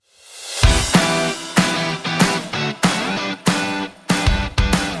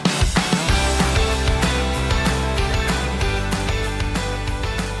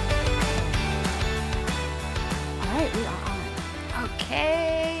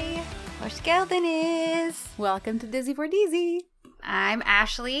Skeldon is. Welcome to Dizzy for Deezy. I'm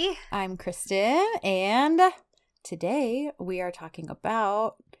Ashley. I'm Kristen, and today we are talking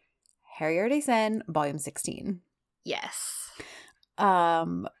about Harrier de Seine, Volume 16. Yes.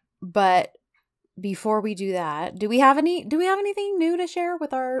 But before we do that, do we have anything new to share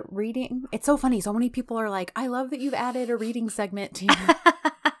with our reading? It's so funny. So many people are like, I love that you've added a reading segment to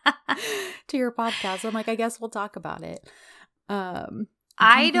your podcast. I'm like, I guess we'll talk about it.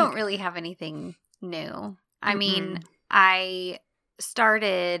 I don't really have anything new. I mean, I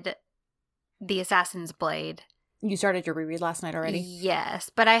started The Assassin's Blade. You started your reread last night already? Yes,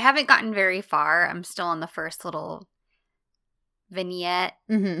 but I haven't gotten very far. I'm still on the first little vignette,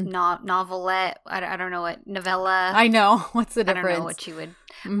 novelette. I don't know what, novella. I know. What's the difference? I don't know what you would.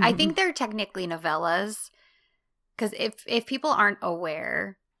 I think they're technically novellas. Because if people aren't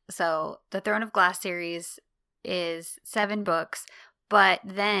aware, so the Throne of Glass series is 7 books, but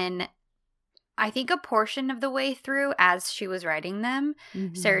then I think a portion of the way through, as she was writing them,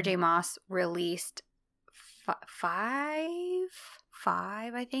 Sarah J. Maas released five,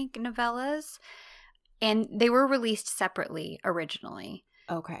 I think, novellas. And they were released separately originally.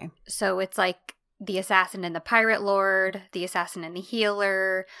 Okay. So it's like The Assassin and the Pirate Lord, The Assassin and the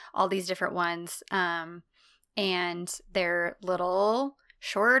Healer, all these different ones. And they're little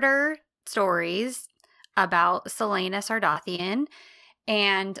shorter stories about Celaena Sardathian.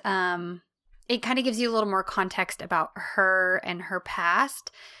 And it kind of gives you a little more context about her and her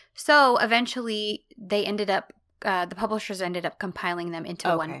past. So eventually they ended up, the publishers ended up compiling them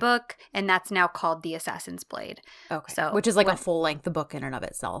into one book, and that's now called The Assassin's Blade. Okay. So which is like a full-length book in and of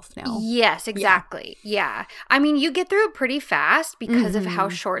itself now. Yes, exactly. Yeah. I mean, you get through it pretty fast because of how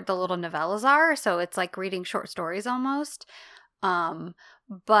short the little novellas are. So it's like reading short stories almost.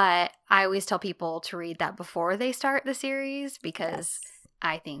 But I always tell people to read that before they start the series because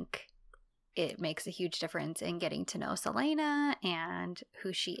I think it makes a huge difference in getting to know Celaena and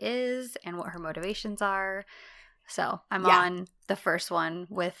who she is and what her motivations are. So I'm on the first one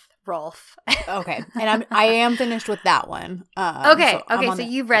with Rolf. Okay. And I am finished with that one. So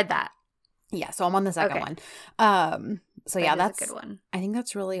you've read that. Yeah. So I'm on the second one. So that's a good one. I think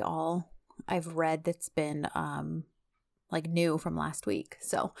that's really all I've read that's been like new from last week.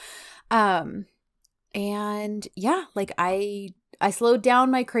 So, and yeah, like I slowed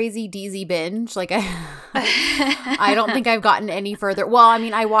down my crazy DZ binge. Like I don't think I've gotten any further. Well, I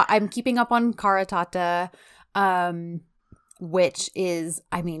mean, I'm keeping up on Karatata, which is,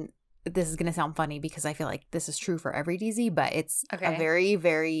 I mean, this is going to sound funny because I feel like this is true for every DZ, but it's a very,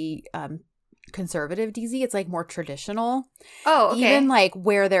 very conservative DZ. It's like more traditional. Oh, okay. Even like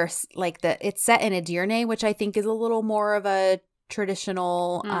where there's like it's set in Edirne, which I think is a little more of a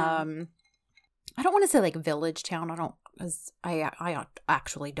traditional I don't want to say like village town. I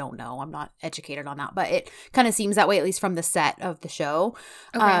actually don't know. I'm not educated on that, but it kind of seems that way, at least from the set of the show.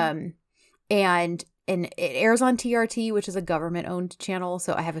 Okay. And it airs on TRT, which is a government-owned channel,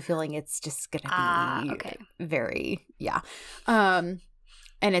 so I have a feeling it's just going to be very,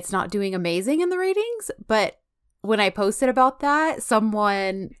 and it's not doing amazing in the ratings, but when I posted about that,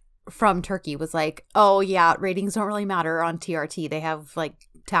 someone from Turkey was like, oh, yeah, ratings don't really matter on TRT. They have, like,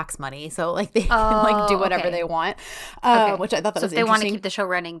 tax money, so, like, they can, like, do whatever they want, which I thought that was interesting. So if they want to keep the show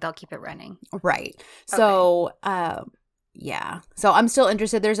running, they'll keep it running. Right. So, yeah. So I'm still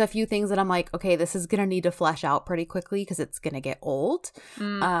interested. There's a few things that I'm like, okay, this is going to need to flesh out pretty quickly because it's going to get old.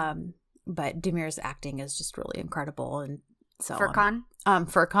 But Demir's acting is just really incredible. And so Furkan?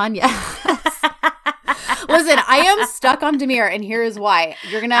 Furkan, yeah. Listen, I am stuck on Demir, and here is why.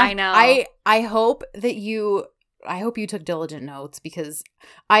 You're going to, I know. I hope you took diligent notes because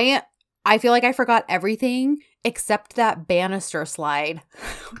I feel like I forgot everything except that banister slide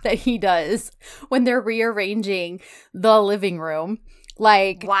that he does when they're rearranging the living room.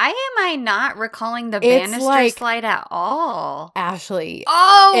 Like, why am I not recalling the banister slide at all? Ashley.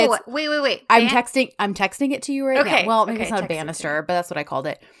 Oh, wait. I'm texting it to you right now. Well, maybe it's not a banister, but that's what I called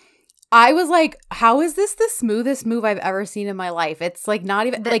it. I was like, how is this the smoothest move I've ever seen in my life? It's like not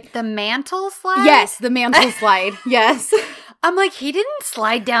even like the mantle slide? Yes, the mantle slide. Yes. I'm like, he didn't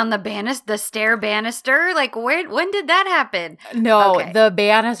slide down the stair banister. Like, when did that happen? No, the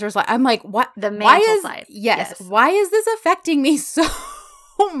banister slide. I'm like, what? The mantle slide. Yes. Why is this affecting me so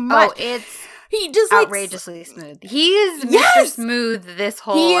much? Oh, he just outrageously smooth. He is Mr. Smooth this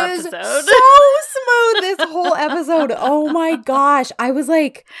whole episode. Is so smooth this whole episode. Oh my gosh. I was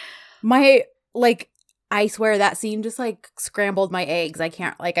like, I swear that scene just like scrambled my eggs. I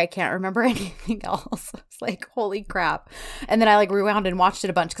can't remember anything else. I was like, holy crap. And then I like rewound and watched it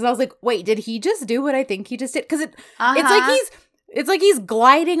a bunch because I was like, wait, did he just do what I think he just did? Because it's like It's like he's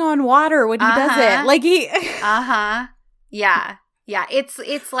gliding on water when he does it. Like he Yeah. Yeah,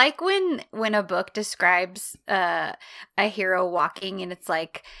 it's like when a book describes a hero walking and it's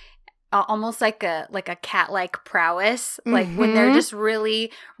like almost like a cat-like prowess, like when they're just really,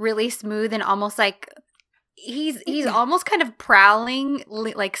 really smooth and almost like he's almost kind of prowling,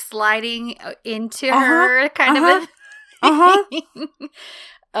 like sliding into her kind of a thing.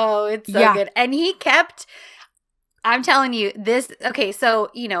 Oh, it's so good. And he kept, I'm telling you, this, okay,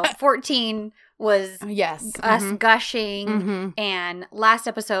 so, 14 was us gushing, and last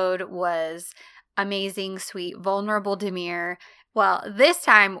episode was amazing, sweet, vulnerable Demir. Well, this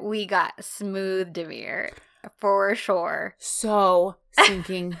time we got smooth Demir, for sure. So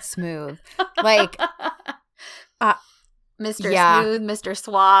stinking smooth. Like, Mr. Smooth, Mr.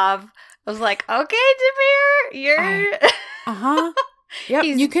 Suave. I was like, okay, Demir, you're... Yeah,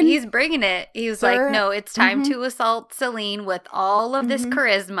 he's bringing it. He was like, no, it's time to assault Selene with all of this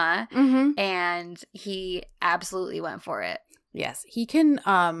charisma, and he absolutely went for it. Yes, he can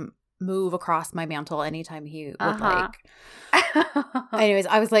move across my mantle anytime he would like. Anyways,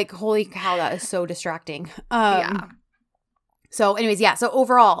 I was like, holy cow, that is so distracting. So anyways, so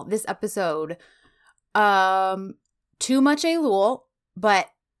overall, this episode, too much Elul, but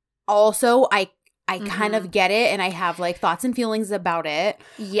also I kind of get it, and I have like thoughts and feelings about it.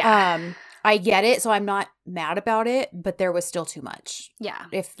 Yeah. I get it, so I'm not mad about it, but there was still too much. Yeah.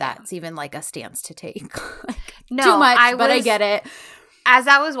 If that's even like a stance to take. No, too much, I get it. As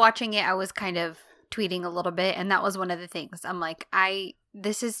I was watching it, I was kind of tweeting a little bit, and that was one of the things. I'm like,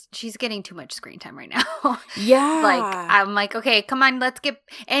 she's getting too much screen time right now. Yeah. Like, I'm like, okay, come on, let's get,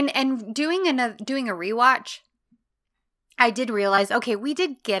 and doing a rewatch, I did realize, okay, we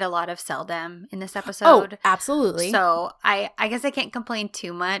did get a lot of Seldom in this episode. Oh, absolutely. So I guess I can't complain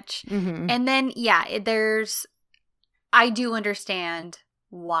too much. And then, I do understand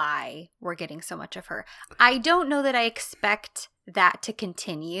why we're getting so much of her. I don't know that I expect that to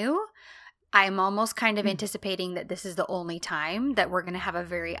continue. I'm almost kind of anticipating that this is the only time that we're going to have a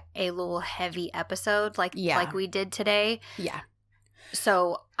very Elul heavy episode like we did today. Yeah.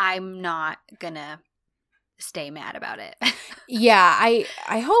 So I'm not going to stay mad about it. Yeah,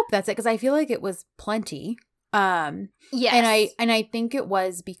 I hope that's it, because I feel like it was plenty. Yes. And I think it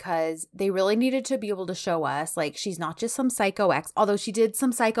was because they really needed to be able to show us, like, she's not just some Psycho X, although she did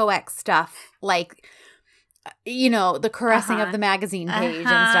some Psycho X stuff, like, the caressing of the magazine page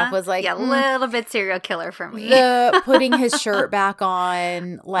and stuff was like a little bit serial killer for me. The putting his shirt back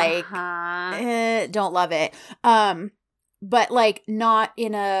on, like, don't love it. But like not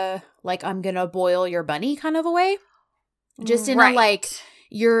in a like I'm gonna boil your bunny kind of a way. Just in a like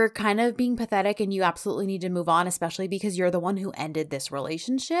you're kind of being pathetic and you absolutely need to move on, especially because you're the one who ended this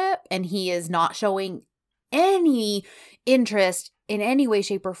relationship and he is not showing any interest in any way,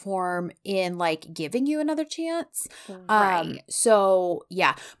 shape, or form in like giving you another chance. Right. So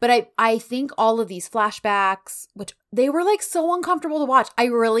yeah. But I think all of these flashbacks, which they were like so uncomfortable to watch. I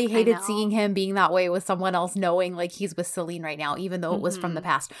really hated seeing him being that way with someone else, knowing like he's with Selene right now, even though it was from the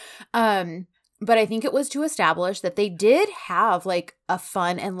past. But I think it was to establish that they did have like a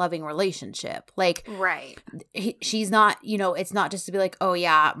fun and loving relationship. Like, right. She's not, it's not just to be like, oh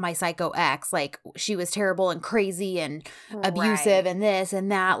yeah, my Psycho X, like she was terrible and crazy and abusive and this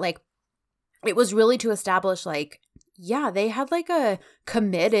and that. Like, it was really to establish like, yeah, they had like a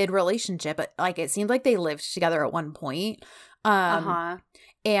committed relationship. But like, it seemed like they lived together at one point.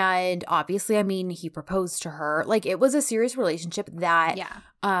 And obviously, I mean, he proposed to her. Like, it was a serious relationship that,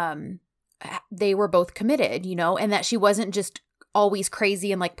 they were both committed, and that she wasn't just always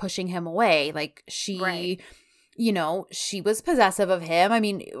crazy and like pushing him away. Like she, she was possessive of him. I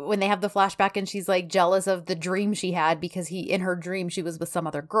mean, when they have the flashback and she's like jealous of the dream she had because in her dream, she was with some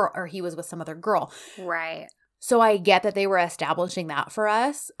other girl or he was with some other girl. Right. So I get that they were establishing that for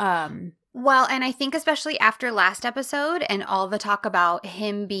us. Well, and I think especially after last episode and all the talk about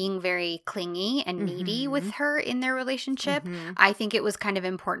him being very clingy and needy with her in their relationship, I think it was kind of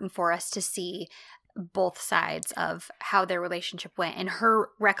important for us to see both sides of how their relationship went and her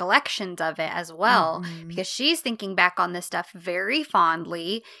recollections of it as well, because she's thinking back on this stuff very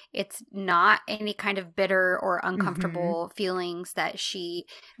fondly. It's not any kind of bitter or uncomfortable feelings that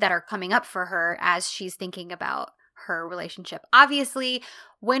are coming up for her as she's thinking about her relationship. Obviously,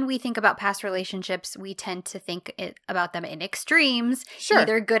 when we think about past relationships, we tend to think about them in extremes,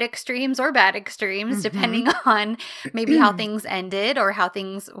 either good extremes or bad extremes, depending on maybe how things ended or how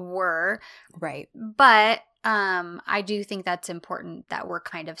things were. Right. But I do think that's important that we're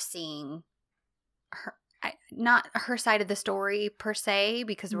kind of seeing her, not her side of the story per se,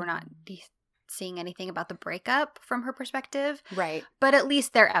 because we're not seeing anything about the breakup from her perspective. Right. But at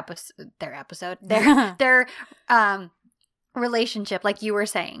least their relationship, like you were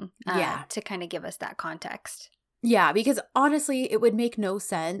saying, to kind of give us that context. Yeah, because honestly, it would make no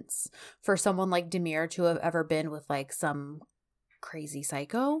sense for someone like Demir to have ever been with like some crazy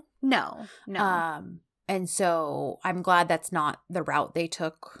psycho. No. And so I'm glad that's not the route they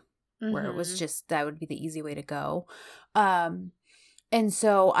took, where it was just, that would be the easy way to go. And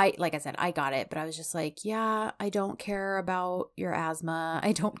so like I said, I got it, but I was just like, yeah, I don't care about your asthma.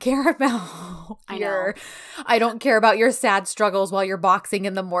 I don't care about I don't care about your sad struggles while you're boxing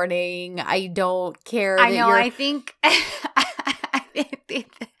in the morning. I don't care. I know. I think I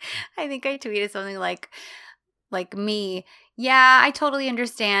think I tweeted something like me. Yeah, I totally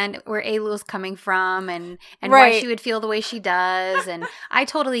understand where Ailu's coming from and why she would feel the way she does. And I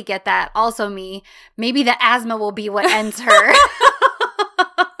totally get that. Also me, maybe the asthma will be what ends her.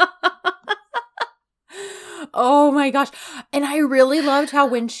 Oh my gosh. And I really loved how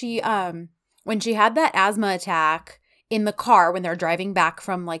when she had that asthma attack in the car when they're driving back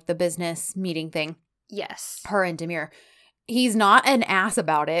from like the business meeting thing. Yes. Her and Demir. He's not an ass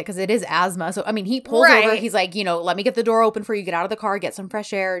about it because it is asthma. So, I mean, he pulls over. He's like, let me get the door open for you. Get out of the car. Get some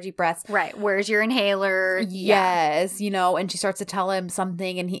fresh air, deep breaths. Right. Where's your inhaler? Yes. And she starts to tell him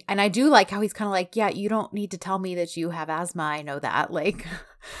something. And I do like how he's kind of like, yeah, you don't need to tell me that you have asthma. I know that. Like,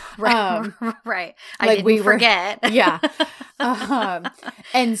 right. Right. I didn't forget. Yeah.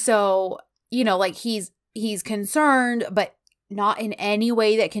 And so, like he's concerned, but not in any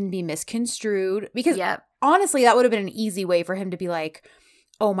way that can be misconstrued because honestly, that would have been an easy way for him to be like,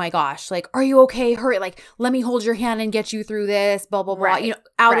 oh my gosh, like, are you okay? Hurry, like, let me hold your hand and get you through this, blah, blah, blah,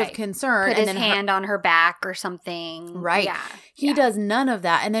 out of concern. Put his hand on her back or something. Right. Yeah. He does none of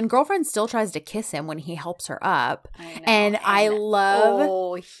that. And then girlfriend still tries to kiss him when he helps her up. I know. And I love.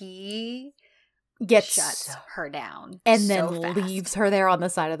 Oh, he shuts her down. And then leaves her there on the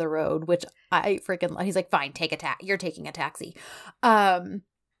side of the road, which I freaking love. He's like, fine, you're taking a taxi.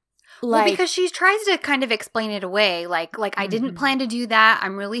 Well, because she tries to kind of explain it away, like I didn't plan to do that.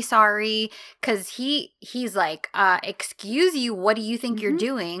 I'm really sorry. Because he's like, excuse you, what do you think you're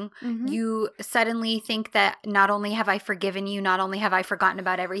doing? You suddenly think that not only have I forgiven you, not only have I forgotten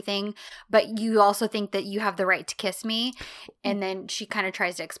about everything, but you also think that you have the right to kiss me. And then she kind of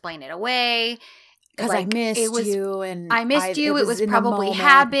tries to explain it away. Because I missed you, and I missed you. It was probably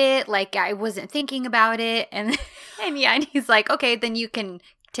habit. Like I wasn't thinking about it, and he's like, okay, then you can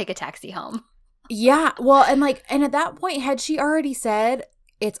take a taxi home. Yeah. Well, and at that point, had she already said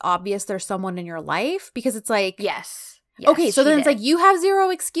it's obvious there's someone in your life? Because it's like, yes. Okay, so then it's like you have zero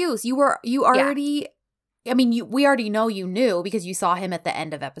excuse. You already. I mean, we already know you knew because you saw him at the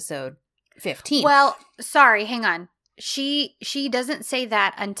end of episode 15. Well, sorry, hang on. She doesn't say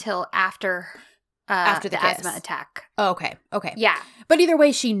that until after the asthma attack. Oh, okay. Yeah. But either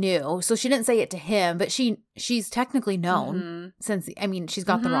way, she knew. So she didn't say it to him, but she's technically known since, I mean, she's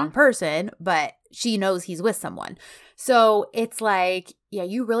got the wrong person, but she knows he's with someone. So it's like, yeah,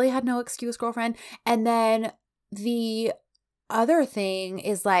 you really had no excuse, girlfriend. And then the other thing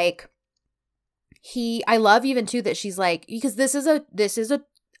is like, I love even too that she's like, because this is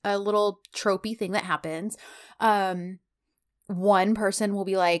a little tropey thing that happens. One person will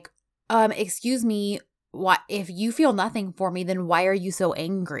be like, excuse me, what if you feel nothing for me, then why are you so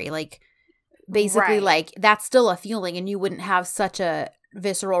angry? Like basically like that's still a feeling and you wouldn't have such a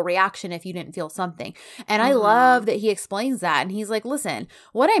visceral reaction if you didn't feel something. And I love that he explains that. And he's like, listen,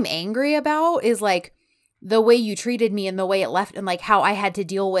 what I'm angry about is like the way you treated me and the way it left and like how I had to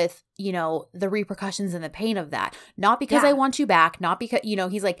deal with, the repercussions and the pain of that. Not because I want you back, not because,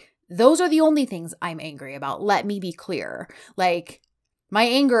 he's like, those are the only things I'm angry about. Let me be clear. Like, my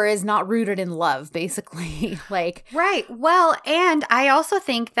anger is not rooted in love, basically. Like, right. Well, and I also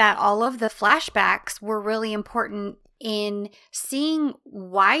think that all of the flashbacks were really important in seeing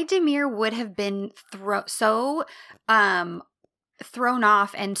why Demir would have been so thrown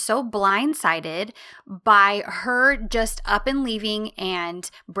off and so blindsided by her just up and leaving and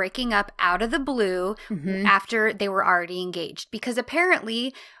breaking up out of the blue after they were already engaged. Because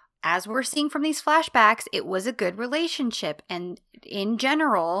apparently, as we're seeing from these flashbacks, it was a good relationship. And in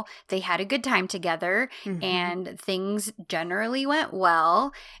general, they had a good time together and things generally went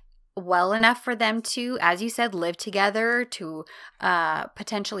well enough for them to, as you said, live together, to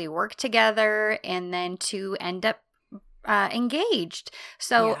potentially work together, and then to end up engaged.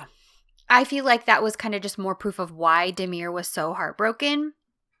 So I feel like that was kind of just more proof of why Demir was so heartbroken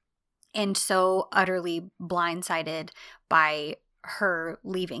and so utterly blindsided by her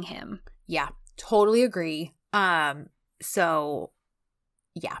leaving him. Yeah, totally agree. So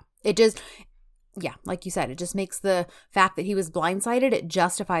yeah, it just, yeah, like you said, it just makes the fact that he was blindsided, it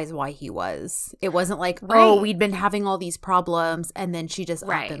justifies why he was. It wasn't like, oh, we'd been having all these problems and then she just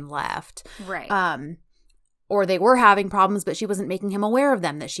up and left. Right. Or they were having problems, but she wasn't making him aware of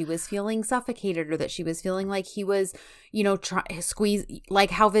them, that she was feeling suffocated or that she was feeling like he was, you know, squeeze,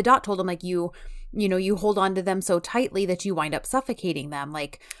 like how Vidot told him, like, you know, you hold on to them so tightly that you wind up suffocating them.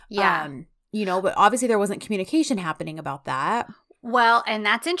 Like, you know, but obviously there wasn't communication happening about that. Well, and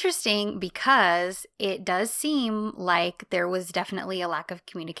that's interesting because it does seem like there was definitely a lack of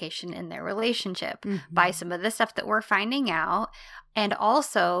communication in their relationship by some of the stuff that we're finding out. And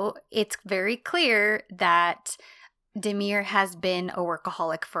also, it's very clear that Demir has been a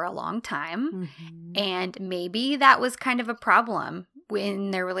workaholic for a long time. And maybe that was kind of a problem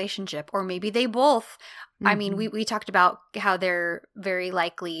in their relationship. Or maybe they both. I mean, we talked about how they're very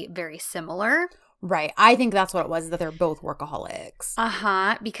likely very similar. Right. I think that's what it was, that they're both workaholics.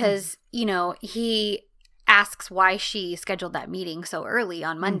 Because, you know, he asks why she scheduled that meeting so early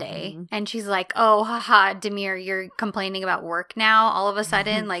on Monday. And she's like, oh, haha, Demir, you're complaining about work now all of a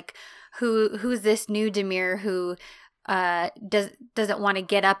sudden? Like, who's this new Demir who doesn't want to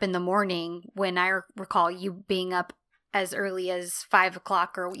get up in the morning, when I recall you being up as early as 5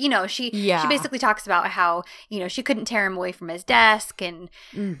 o'clock, or, you know, she basically talks about how, you know, she couldn't tear him away from his desk, and,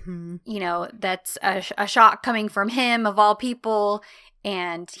 you know, that's a shock coming from him of all people.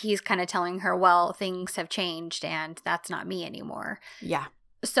 And he's kind of telling her, well, things have changed and that's not me anymore. Yeah.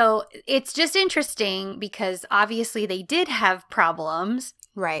 So it's just interesting because obviously they did have problems.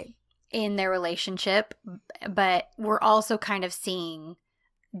 Right. In their relationship, but we're also kind of seeing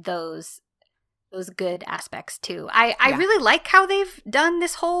those good aspects too. I really like how they've done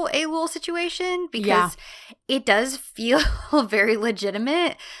this whole Elul situation, because it does feel very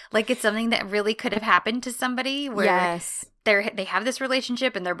legitimate. Like it's something that really could have happened to somebody, where they have this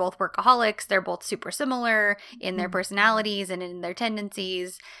relationship and they're both workaholics. They're both super similar in their personalities and in their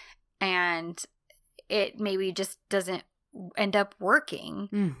tendencies, and it maybe just doesn't end up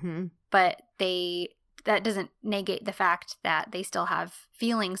working. But that doesn't negate the fact that they still have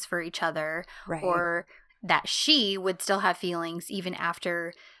feelings for each other, or that she would still have feelings even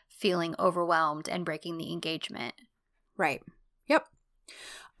after feeling overwhelmed and breaking the engagement. Right. Yep.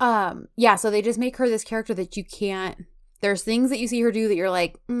 Yeah, so they just make her this character that you can't, there's things that you see her do that you're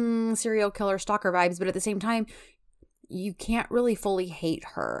like, serial killer, stalker vibes, but at the same time, you can't really fully hate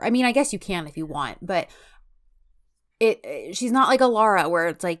her. I mean, I guess you can if you want, but she's not like a Lara, where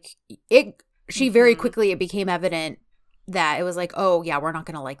it's like, she very quickly, it became evident that it was like, oh yeah, we're not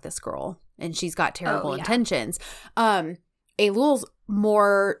going to like this girl, and she's got terrible intentions. Elul's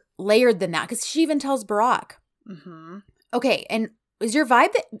more layered than that, because she even tells Barak. Okay, and is your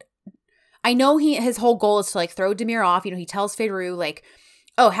vibe that, I know his whole goal is to like throw Demir off. You know, he tells Feyru like,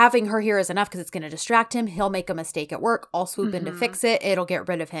 oh, having her here is enough because it's going to distract him. He'll make a mistake at work. I'll swoop in to fix it. It'll get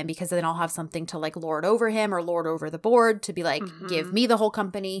rid of him, because then I'll have something to like lord over him or lord over the board, to be like, give me the whole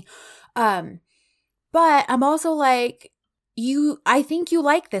company. But I'm also like, I think you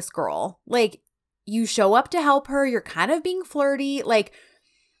like this girl. Like, you show up to help her. You're kind of being flirty. Like,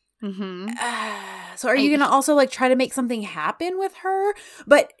 so are you going to also like try to make something happen with her?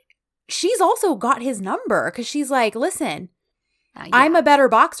 But she's also got his number, because she's like, listen, I'm a better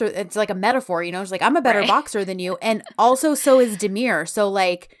boxer. It's like a metaphor, you know? She's like, I'm a better boxer than you. And also so is Demir. So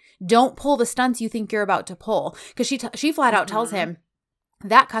like, don't pull the stunts you think you're about to pull. Because she flat out tells him,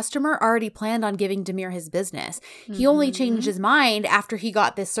 that customer already planned on giving Demir his business. He only changed his mind after he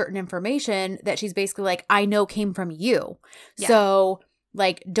got this certain information that she's basically like, I know came from you. So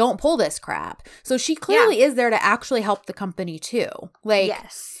like, don't pull this crap. So she clearly is there to actually help the company too. Like,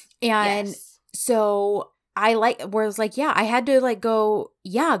 so I like, where it's like, I had to like go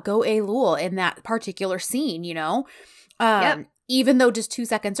Elul in that particular scene, you know? Even though just 2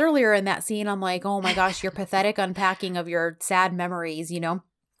 seconds earlier in that scene, I'm like, oh my gosh, your pathetic unpacking of your sad memories, you know?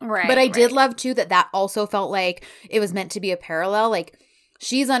 Right. But I did love too that also felt like it was meant to be a parallel. Like,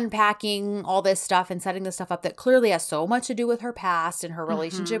 she's unpacking all this stuff and setting this stuff up that clearly has so much to do with her past and her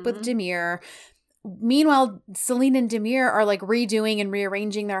relationship with Demir. Meanwhile, Celine and Demir are like redoing and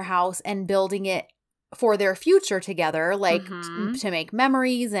rearranging their house and building it for their future together, like to make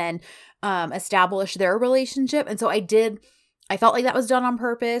memories and establish their relationship. And so I felt like that was done on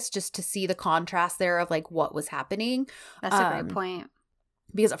purpose, just to see the contrast there of like what was happening. That's a great point.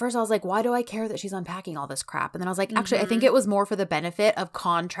 Because at first I was like, why do I care that she's unpacking all this crap? And then I was like, actually, I think it was more for the benefit of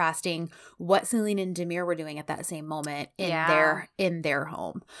contrasting what Celine and Demir were doing at that same moment in their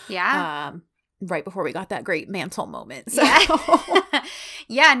home. right before we got that great mantle moment. So. Yeah.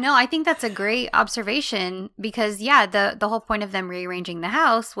 Yeah, no, I think that's a great observation because, the whole point of them rearranging the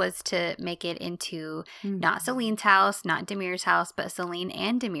house was to make it into not Celine's house, not Demir's house, but Celine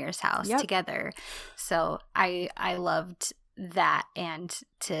and Demir's house together. So I loved that, and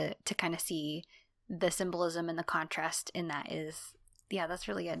to kind of see the symbolism and the contrast in that is, that's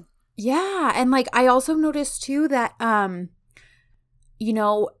really good. Yeah, and like I also noticed too that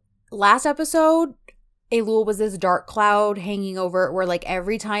last episode, Elul was this dark cloud hanging over where like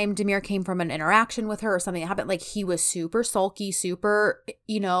every time Demir came from an interaction with her or something that happened, like he was super sulky, super,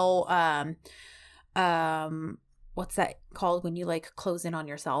 what's that called when you like close in on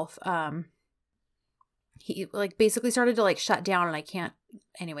yourself? He like basically started to like shut down, and I can't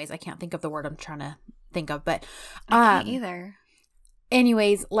think of the word I'm trying to think of, but I can't either.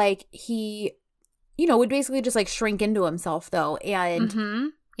 Anyways, like he, would basically just like shrink into himself though.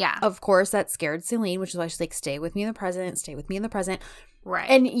 And yeah, of course that scared Celine, which is why she's like, stay with me in the present. Right.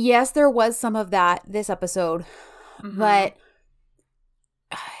 And yes, there was some of that this episode, but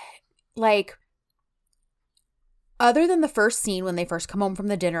like other than the first scene when they first come home from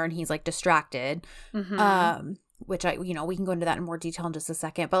the dinner and he's like distracted, which we can go into that in more detail in just a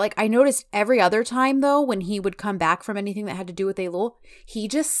second. But like I noticed every other time though, when he would come back from anything that had to do with Elul, he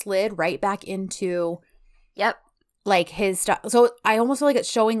just slid right back into like his stuff. So I almost feel like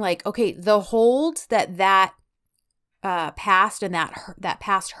it's showing like, okay, the hold that past and that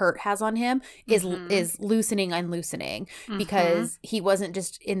past hurt has on him is unloosening because he wasn't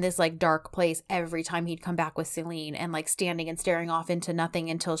just in this like dark place every time he'd come back with Celine and like standing and staring off into nothing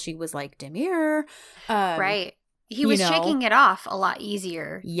until she was like, Demir. Right. He was shaking it off a lot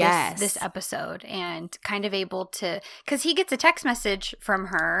easier this episode, and kind of able to, because he gets a text message from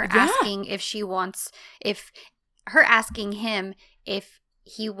her asking asking him if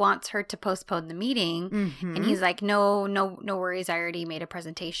he wants her to postpone the meeting. And he's like, no worries. I already made a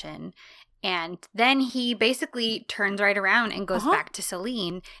presentation. And then he basically turns right around and goes back to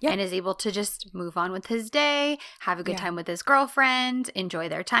Celine and is able to just move on with his day, have a good time with his girlfriend, enjoy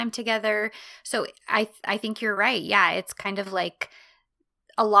their time together. So I think you're right. Yeah, it's kind of like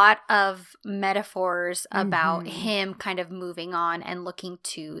a lot of metaphors about him kind of moving on and looking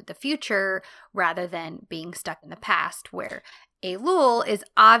to the future rather than being stuck in the past, where Elul is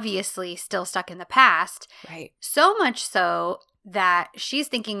obviously still stuck in the past. Right. So much so that she's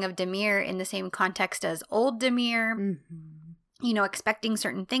thinking of Demir in the same context as old Demir, expecting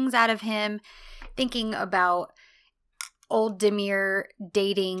certain things out of him, thinking about old Demir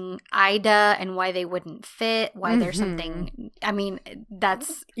dating Ida and why they wouldn't fit, why there's something, I mean,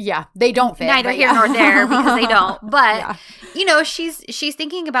 that's... Yeah, they don't fit. Neither here nor there because they don't. But, she's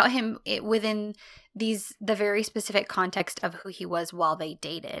thinking about him within the very specific context of who he was while they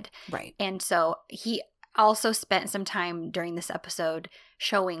dated. Right. And so he also spent some time during this episode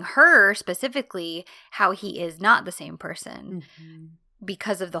showing her specifically how he is not the same person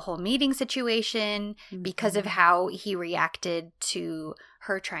because of the whole meeting situation, because of how he reacted to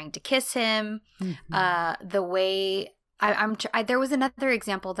her trying to kiss him, the way there was another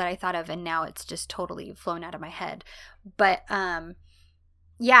example that I thought of and now it's just totally flown out of my head. But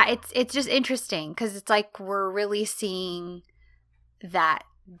it's just interesting because it's like we're really seeing that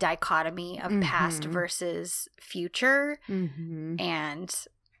dichotomy of past versus future. And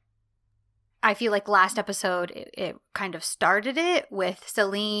I feel like last episode it kind of started it with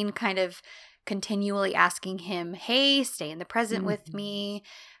Celine kind of continually asking him, hey, stay in the present with me,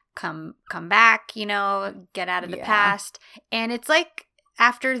 come back, get out of the past. And it's like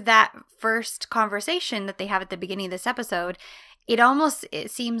after that first conversation that they have at the beginning of this episode,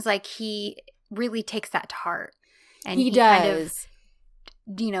 it seems like he really takes that to heart. And he does.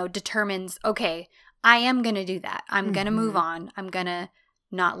 Kind of, determines, okay, I am going to do that. I'm going to move on. I'm going to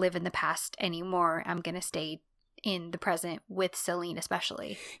not live in the past anymore. I'm going to stay in the present with Celine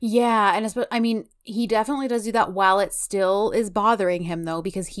especially. Yeah, and I mean, he definitely does do that while it still is bothering him though,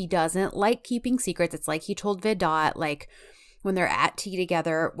 because he doesn't like keeping secrets. It's like he told Vedat, like when they're at tea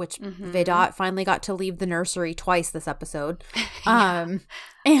together, which Vedat finally got to leave the nursery twice this episode. But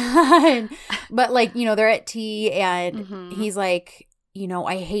like, they're at tea and he's like,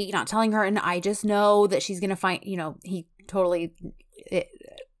 I hate not telling her, and I just know that she's going to find, he totally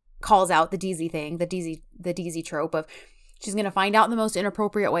calls out the DZ thing, the DZ trope of she's going to find out in the most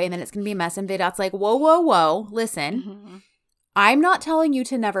inappropriate way and then it's going to be a mess. And Vedat's like, whoa, listen, I'm not telling you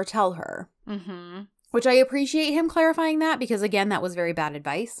to never tell her. Which I appreciate him clarifying that because, again, that was very bad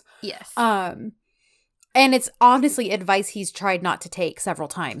advice. Yes. And it's honestly advice he's tried not to take several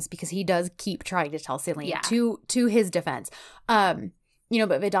times because he does keep trying to tell Celine to his defense. But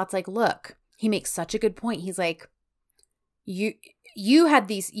Vedat's like, look, he makes such a good point. He's like, you had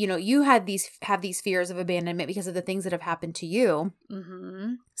these, have these fears of abandonment because of the things that have happened to you.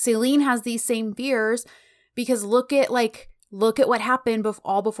 Mm-hmm. Celine has these same fears because look at what happened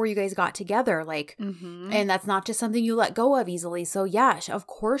all before you guys got together. Like, mm-hmm. and that's not just something you let go of easily. So yeah, of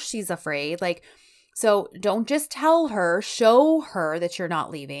course she's afraid. Like, so don't just tell her, show her that you're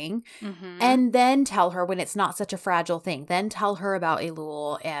not leaving, mm-hmm. and then tell her when it's not such a fragile thing. Then tell her about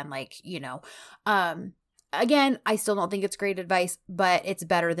Elul and like, again, I still don't think it's great advice, but it's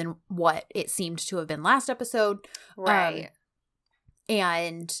better than what it seemed to have been last episode. Right.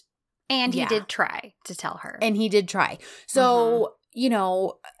 And he did try to tell her. And he did try. So,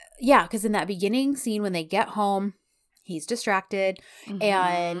 mm-hmm. Because in that beginning scene when they get home, he's distracted mm-hmm.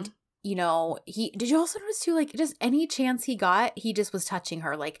 and did you also notice too, like, just any chance he got, he just was touching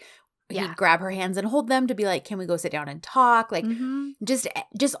her. Like, he'd grab her hands and hold them to be like, can we go sit down and talk? Like, mm-hmm. just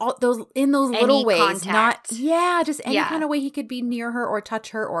all those, in those little any ways, contact. Just any kind of way he could be near her or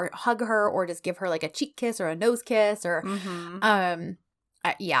touch her or hug her or just give her like a cheek kiss or a nose kiss or, mm-hmm.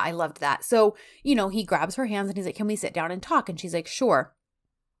 I loved that. So, he grabs her hands and he's like, can we sit down and talk? And she's like, sure.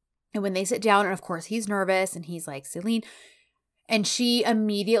 And when they sit down, and of course he's nervous and he's like, Celine. And she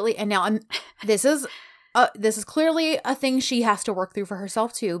immediately, and now this is clearly a thing she has to work through for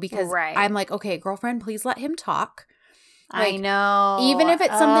herself too, because I'm like, okay, girlfriend, please let him talk. Like, I know. Even if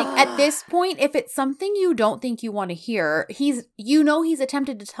it's something, at this point, if it's something you don't think you want to hear, he's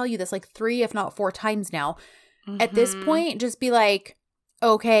attempted to tell you this like 3, if not 4 times now. Mm-hmm. At this point, just be like,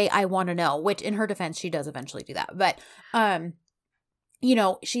 okay, I want to know, which in her defense, she does eventually do that. But,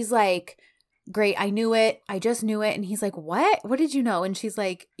 she's like, great, I knew it. I just knew it. And he's like, what? What did you know? And she's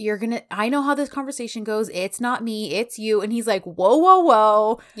like, I know how this conversation goes. It's not me. It's you. And he's like, whoa, whoa,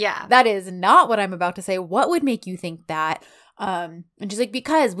 whoa. Yeah. That is not what I'm about to say. What would make you think that? And she's like,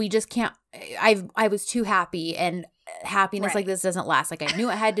 because we just can't, I was too happy, and happiness like this doesn't last. Like, I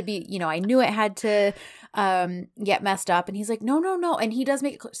knew it had to be, I knew it had to get messed up. And he's like, no. And he does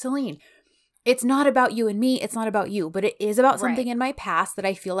make it clear, Celine, it's not about you and me. It's not about you, but it is about something in my past that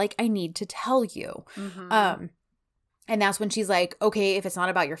I feel like I need to tell you. Mm-hmm. And that's when she's like, okay, if it's not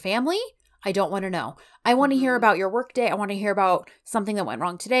about your family, I don't want to know. I want to hear about your work day. I want to hear about something that went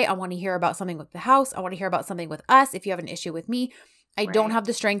wrong today. I want to hear about something with the house. I want to hear about something with us. If you have an issue with me, I don't have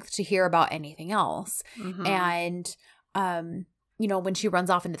the strength to hear about anything else. Mm-hmm. And, when she runs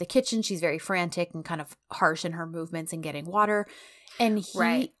off into the kitchen, she's very frantic and kind of harsh in her movements and getting water. And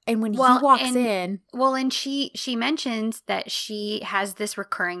when he walks in. Well, and she mentions that she has this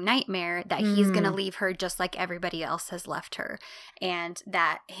recurring nightmare that he's going to leave her just like everybody else has left her. And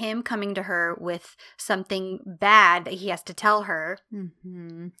that him coming to her with something bad that he has to tell her.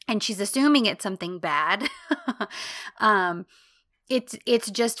 Mm-hmm. And she's assuming it's something bad.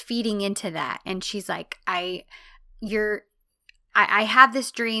 It's just feeding into that. And she's like, I have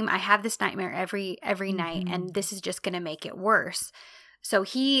this dream, I have this nightmare every night, and this is just going to make it worse. So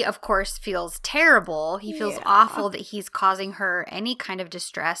he, of course, feels terrible. He feels awful that he's causing her any kind of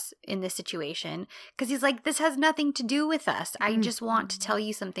distress in this situation, because he's like, this has nothing to do with us. I just want to tell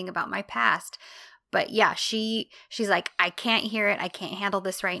you something about my past. But yeah, she's like, I can't hear it. I can't handle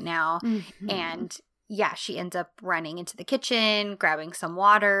this right now. Mm-hmm. And yeah, she ends up running into the kitchen, grabbing some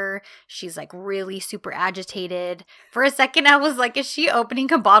water. She's like really super agitated. For a second, I was like, is she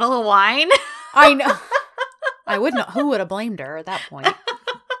opening a bottle of wine? I know. I would not. Who would have blamed her at that point?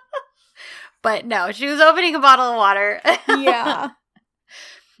 But no, she was opening a bottle of water. Yeah.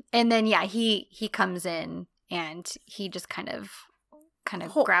 And then, he comes in and he just kind of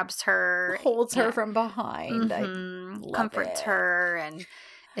grabs her. Holds her from behind. Mm-hmm. Comforts her and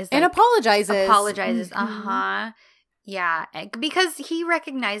is and apologizes. Mm-hmm. Yeah. Because he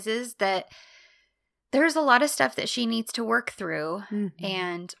recognizes that there's a lot of stuff that she needs to work through. Mm-hmm.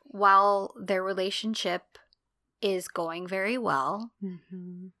 And while their relationship is going very well,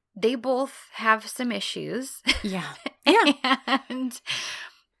 they both have some issues. Yeah.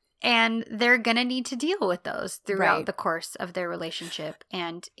 And they're going to need to deal with those throughout the course of their relationship.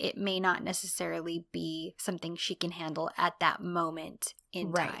 And it may not necessarily be something she can handle at that moment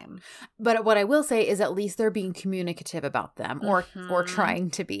in time. But what I will say is at least they're being communicative about them or trying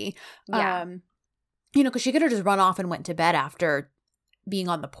to be. Yeah. Because she could have just run off and went to bed after being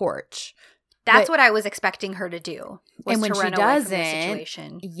on the porch. That's what I was expecting her to do. And when she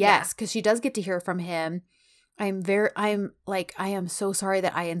doesn't, yes, because she does get to hear from him. I am so sorry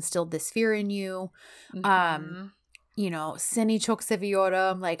that I instilled this fear in you. Seni çok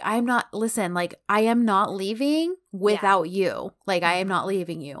seviyorum. Like, I am not leaving without you. Like, I am not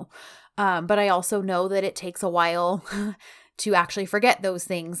leaving you. But I also know that it takes a while to actually forget those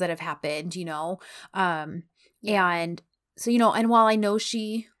things that have happened, and so, and while I know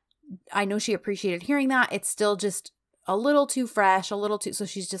she appreciated hearing that, it's still just a little too fresh, so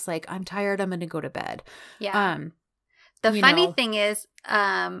she's just like, I'm tired, I'm going to go to bed. Yeah. The funny thing is,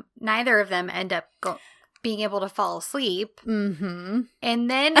 neither of them end up being able to fall asleep. Mm-hmm.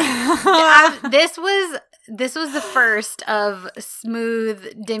 And then this was the first of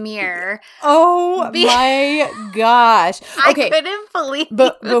smooth demure. Oh my gosh. Okay. I couldn't believe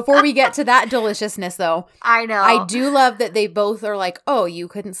But before we get to that deliciousness though, I know. I do love that they both are like, oh, you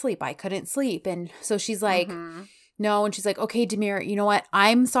couldn't sleep. I couldn't sleep. And so she's like, no. And she's like, okay, Demir, you know what?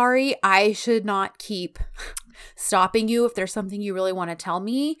 I'm sorry. I should not keep stopping you if there's something you really want to tell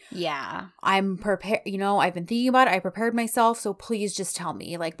me. Yeah. I'm prepared. I've been thinking about it. I prepared myself. So please just tell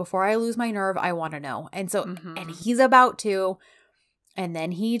me. Like, before I lose my nerve, I want to know. And so, and he's about to, and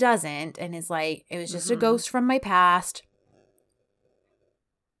then he doesn't. And is like, it was just a ghost from my past.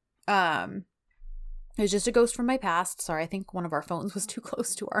 It was just a ghost from my past. Sorry, I think one of our phones was too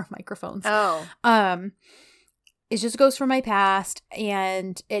close to our microphones. Oh. It's just a ghost from my past,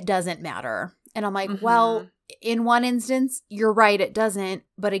 and it doesn't matter. And I'm like, well, in one instance, you're right, it doesn't.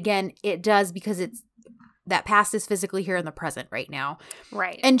 But again, it does, because that past is physically here in the present right now.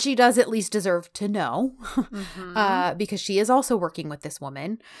 Right. And she does at least deserve to know, because she is also working with this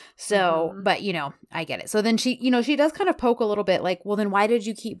woman. So, but I get it. So then she does kind of poke a little bit like, well, then why did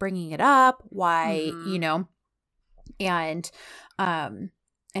you keep bringing it up? Why,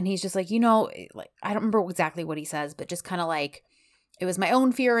 and he's just like, like, I don't remember exactly what he says, but just kind of like, it was my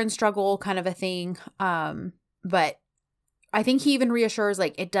own fear and struggle kind of a thing. But I think he even reassures,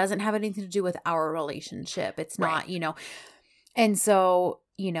 like, it doesn't have anything to do with our relationship. It's not, And so,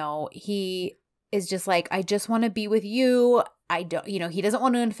 he is just like, I just want to be with you. I don't, he doesn't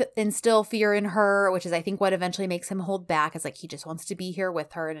want to instill fear in her, which is, I think, what eventually makes him hold back, is like, he just wants to be here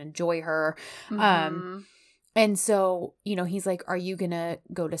with her and enjoy her. And so, he's like, are you going to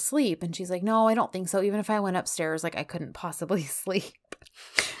go to sleep? And she's like, no, I don't think so. Even if I went upstairs, like, I couldn't possibly sleep.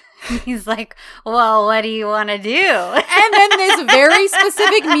 He's like, well, what do you want to do? And then this very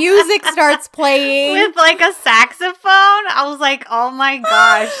specific music starts playing. With like a saxophone. I was like, oh my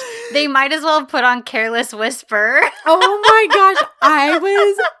gosh. They might as well put on Careless Whisper. Oh my gosh. I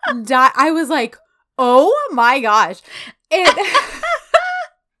was like, oh my gosh.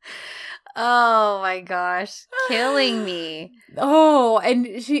 Oh my gosh. Killing me. Oh,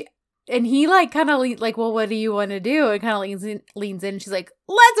 and he like kind of like, well, what do you want to do? And kind of leans in. And she's like,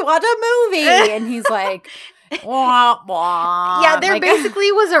 let's watch a movie. And he's like, wah, wah. Yeah, there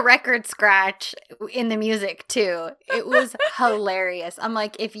basically was a record scratch in the music too. It was hilarious. I'm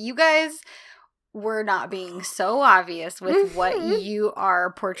like, if you guys were not being so obvious with what you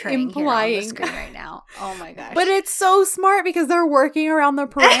are portraying here on the screen right now. Oh my gosh. But it's so smart, because they're working around the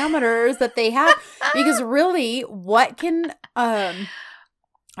parameters that they have. Because really, what can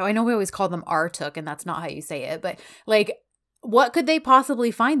I know we always call them Artuk, and that's not how you say it, but like, what could they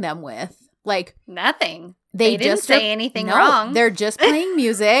possibly find them with? Like, nothing. They didn't say anything wrong. They're just playing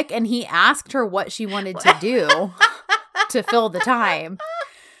music, and he asked her what she wanted to do to fill the time.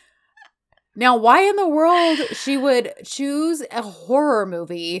 Now, why in the world she would choose a horror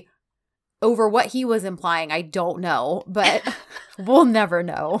movie over what he was implying, I don't know, but we'll never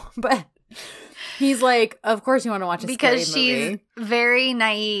know. But he's like, of course you want to watch a scary movie. Because she's very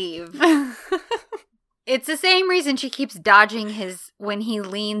naive. It's the same reason she keeps dodging when he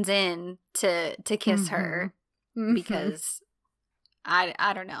leans in to kiss her. Because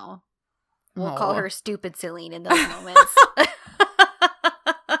I don't know. We'll call her stupid Celine in those moments.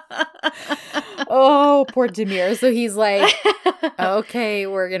 Oh, poor Demir. So he's like, okay,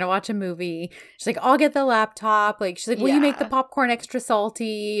 we're going to watch a movie. She's like, I'll get the laptop. Like, she's like, will you make the popcorn extra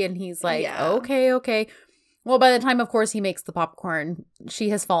salty? And he's like, okay. Well, by the time, of course, he makes the popcorn,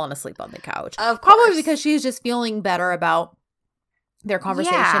 she has fallen asleep on the couch. Of course. Probably because she's just feeling better about their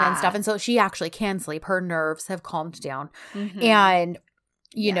conversation and stuff. And so she actually can sleep. Her nerves have calmed down. And,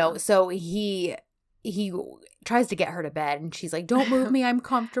 you know, so he tries to get her to bed, and she's like, don't move me, I'm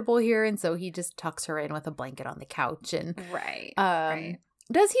comfortable here. And so he just tucks her in with a blanket on the couch. And right.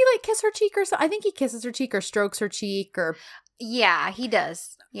 Does he like kiss her cheek or something? I think he kisses her cheek or strokes her cheek, or yeah, he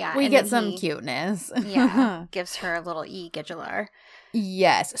does. Yeah, we get some cuteness. Yeah, gives her a little e-gidular.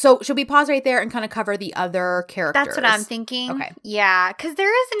 Yes. So should we pause right there and kind of cover the other characters? That's what I'm thinking. Okay. Yeah, because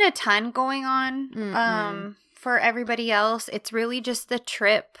there isn't a ton going on. For everybody else, it's really just the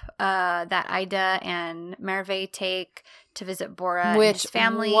trip that Ida and Merve take to visit Bora and his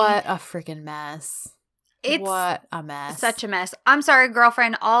family. What a freaking mess. what a mess. Such a mess. I'm sorry,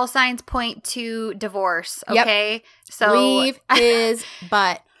 girlfriend. All signs point to divorce. Okay. Yep. So leave his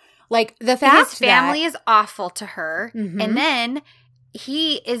butt. Like the fact his family is awful to her. And then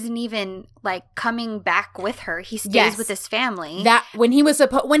he isn't even like coming back with her. He stays with his family. That when he was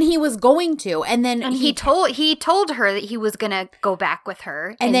going to, and then he told her that he was gonna go back with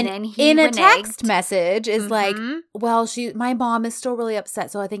her, and then he in reneged. A text message is like, well, my mom is still really upset,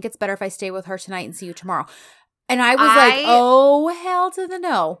 so I think it's better if I stay with her tonight and see you tomorrow. And I was like, oh hell to the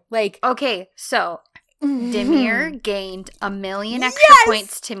no, like okay, so. Demir gained 1 million extra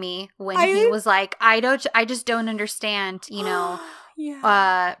points to me when he was like, I just don't understand, you know.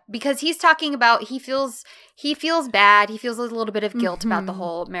 Because he's talking about he feels bad. He feels a little bit of guilt about the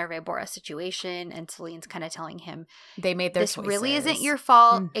whole Merve Bora situation, and Celine's kind of telling him they made their choices. This really isn't your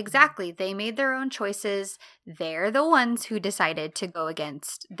fault. Exactly. They made their own choices. They're the ones who decided to go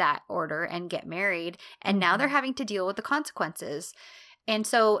against that order and get married, and now they're having to deal with the consequences. And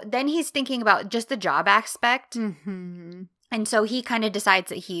so then he's thinking about just the job aspect. And so he kind of decides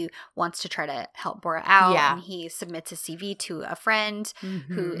that he wants to try to help Bora out. Yeah. And he submits his CV to a friend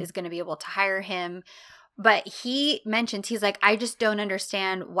who is going to be able to hire him. But he mentions, he's like, I just don't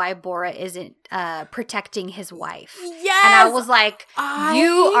understand why Bora isn't protecting his wife. Yes! And I was like,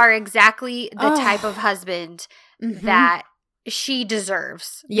 you are exactly the type of husband that she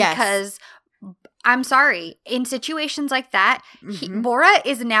deserves. Yes. Because I'm sorry. In situations like that, Bora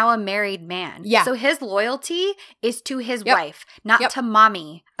is now a married man. Yeah. So his loyalty is to his wife, not to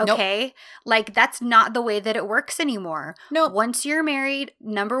mommy. Okay? Nope. Like, that's not the way that it works anymore. No. Once you're married,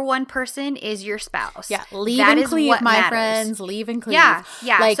 number one person is your spouse. Yeah. Leave that and cleave, my friends. Leave and cleave. Yeah.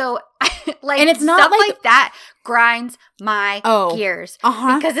 Yeah. Like, so, like, and it's not stuff like that grinds my gears.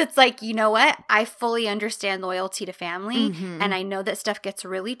 Uh-huh. Because it's like, you know what? I fully understand loyalty to family. And I know that stuff gets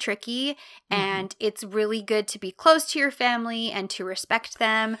really tricky. And it's really good to be close to your family and to respect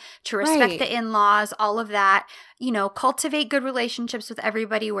them, to respect the in-laws, all of that. You know, cultivate good relationships with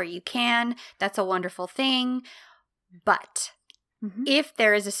everybody where you can. That's a wonderful thing. But if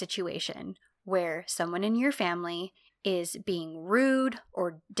there is a situation where someone in your family is being rude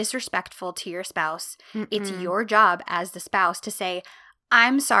or disrespectful to your spouse, it's your job as the spouse to say,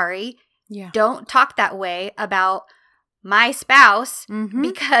 I'm sorry. Yeah. Don't talk that way about my spouse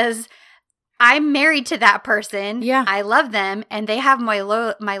because I'm married to that person. Yeah. I love them and they have my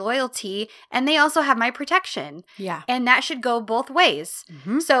loyalty and they also have my protection. Yeah. And that should go both ways.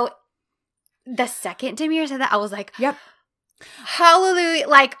 So the second Demir said that, I was like, yep. Hallelujah.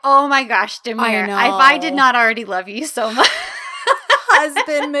 Like, oh my gosh, Demir. If I did not already love you so much.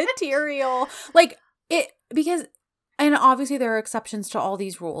 Husband material. Like, it, because, and obviously there are exceptions to all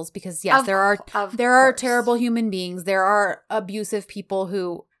these rules because, yes, there are terrible human beings. There are abusive people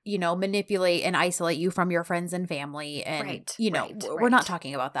who, you know, manipulate and isolate you from your friends and family. And, you know, we're not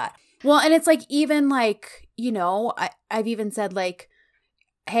talking about that. Well, and it's like, even like, you know, I've even said like,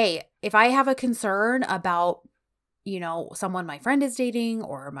 hey, if I have a concern about, you know, someone my friend is dating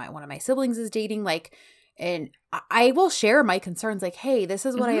or one of my siblings is dating, like, and I will share my concerns like, hey, this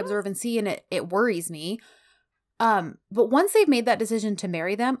is what I observe and see, and it worries me. But once they've made that decision to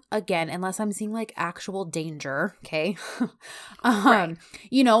marry them, again, unless I'm seeing like actual danger, okay,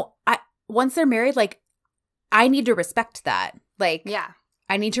 you know, once they're married, like, I need to respect that. Like,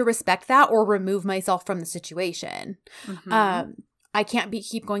 I need to respect that or remove myself from the situation. I can't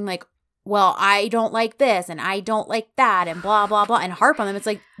keep going like, well, I don't like this and I don't like that and blah, blah, blah, and harp on them. It's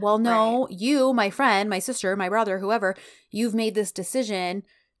like, well, no, you, my friend, my sister, my brother, whoever, you've made this decision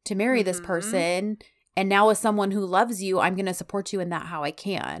to marry this person. And now as someone who loves you, I'm going to support you in that how I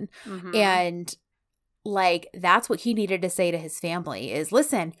can. And like, that's what he needed to say to his family is,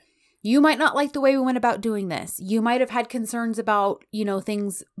 listen, you might not like the way we went about doing this. You might have had concerns about, you know,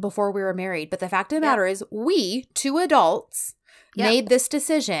 things before we were married. But the fact of the matter is we, two adults, made this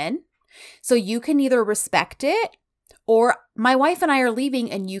decision. So you can either respect it or my wife and I are leaving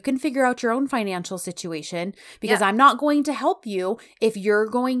and you can figure out your own financial situation because I'm not going to help you if you're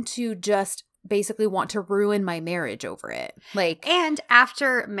going to just basically want to ruin my marriage over it. Like, and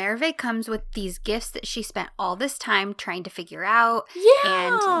after Merve comes with these gifts that she spent all this time trying to figure out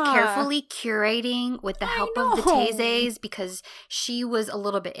and carefully curating with the help of the Tezes because she was a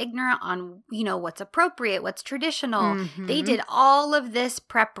little bit ignorant on, you know, what's appropriate, what's traditional. They did all of this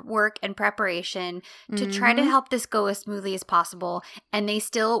prep work and preparation to try to help this go as smoothly as possible, and they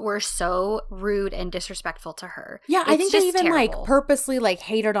still were so rude and disrespectful to her. I think they even like purposely like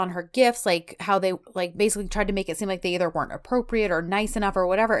hated on her gifts, like how they like basically tried to make it seem like they either weren't appropriate or nice enough or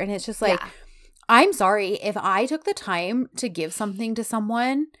whatever. And it's just like, I'm sorry, if I took the time to give something to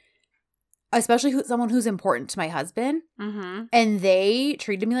someone, especially someone who's important to my husband. Mm-hmm. And they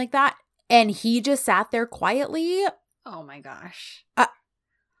treated me like that. And he just sat there quietly. Oh my gosh.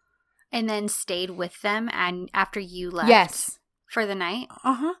 And then stayed with them and after you left. Yes. For the night.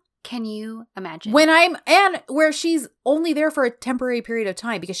 Uh-huh. Can you imagine? And where she's only there for a temporary period of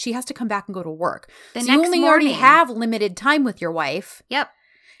time because she has to come back and go to work. So you only already have limited time with your wife. Yep.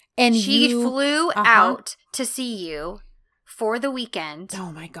 And she flew out to see you for the weekend.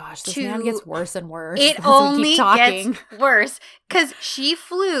 Oh my gosh. This man gets worse and worse. It only gets worse because she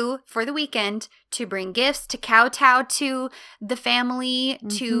flew for the weekend to bring gifts, to kowtow to the family,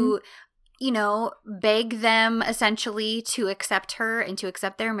 to beg them essentially to accept her and to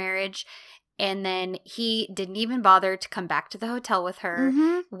accept their marriage. And then he didn't even bother to come back to the hotel with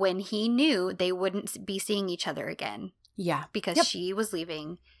her when he knew they wouldn't be seeing each other again. Yeah. Because she was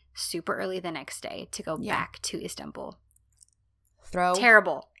leaving super early the next day to go back to Istanbul.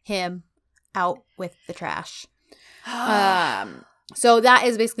 Terrible. Him out with the trash. So that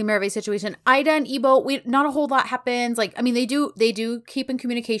is basically Merve's situation. Ida and Ibo, not a whole lot happens. Like, I mean, they do keep in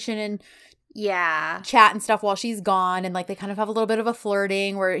communication and chat and stuff while she's gone, and like they kind of have a little bit of a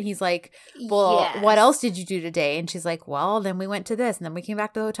flirting where he's like, well, what else did you do today? And she's like, well, then we went to this and then we came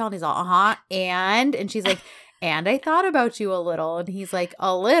back to the hotel, and he's all and she's like, and I thought about you a little, and he's like,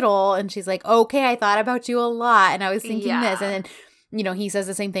 a little, and she's like, okay, I thought about you a lot, and I was thinking this, and then he says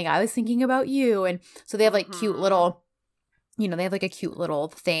the same thing, I was thinking about you. And so they have like cute little, they have like a cute little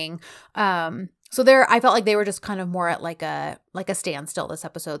thing. So I felt like they were just kind of more at like a standstill this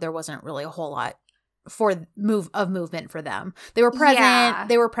episode. There wasn't really a whole lot for movement for them. They were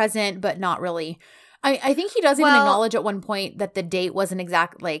present, but not really. I think he does even acknowledge at one point that the date wasn't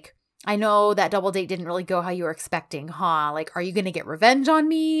exact. Like, I know that double date didn't really go how you were expecting, huh? Like, are you going to get revenge on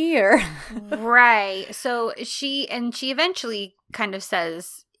me or? Right. So she eventually kind of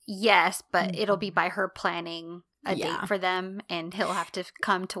says yes, but it'll be by her planning a date for them, and he'll have to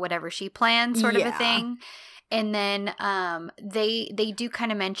come to whatever she plans, sort of a thing. And then they do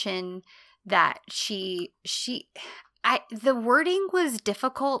kind of mention that the wording was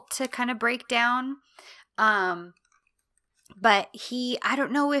difficult to kind of break down. But I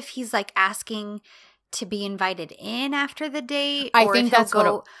don't know if he's like asking to be invited in after the date. I think that's what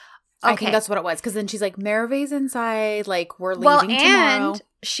it was. Because then she's like, Merve's inside, like, we're leaving tomorrow. And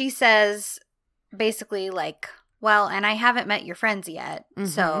she says basically like, well, and I haven't met your friends yet. Mm-hmm.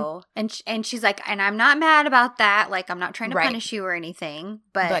 So, and she's like, and I'm not mad about that. Like, I'm not trying to punish you or anything.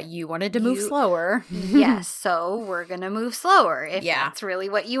 But you wanted to move slower. Yes. So we're going to move slower if that's really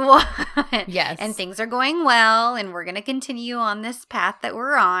what you want. Yes. And things are going well, and we're going to continue on this path that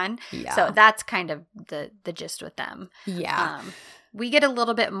we're on. Yeah. So that's kind of the gist with them. Yeah. We get a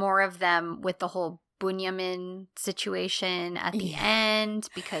little bit more of them with the whole Bunyamin situation at the end,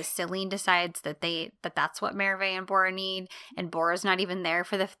 because Celine decides that that's what Merve and Bora need, and Bora's not even there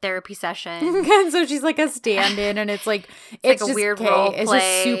for the therapy session. And so she's like a stand-in, and it's like it's like a weird role play. It's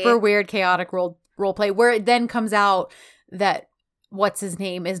just super weird, chaotic role play, where it then comes out that what's his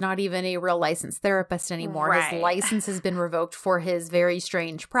name is not even a real licensed therapist anymore. Right. His license has been revoked for his very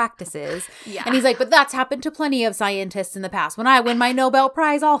strange practices. Yeah. And he's like, but that's happened to plenty of scientists in the past. When I win my Nobel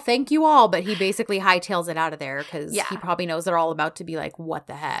Prize, I'll thank you all. But he basically hightails it out of there because he probably knows they're all about to be like, what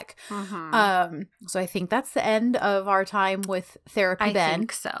the heck? Mm-hmm. So I think that's the end of our time with Therapy Ben. I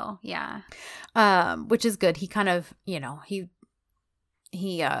think so, yeah. Which is good. He kind of, he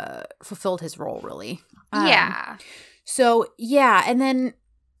fulfilled his role, really. Yeah. So, yeah, and then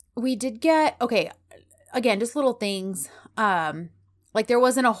we did get, again, just little things. Like, there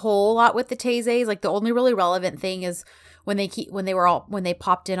wasn't a whole lot with the Tayzes. Like, the only really relevant thing is when they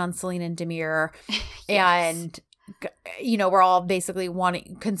popped in on Celine and Demir, and, we're all basically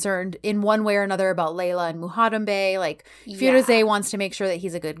concerned in one way or another about Layla and Muharrem Bey. Like, Firuze wants to make sure that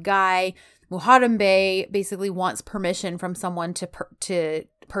he's a good guy. Muharrem Bey basically wants permission from someone to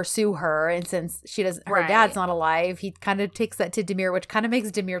pursue her, and since her dad's not alive, he kind of takes that to Demir, which kind of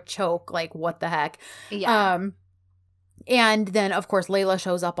makes Demir choke, like, what the heck. And then of course Layla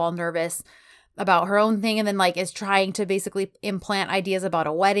shows up all nervous about her own thing, and then like is trying to basically implant ideas about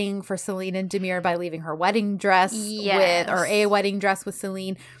a wedding for Celine and Demir by leaving her wedding dress a wedding dress with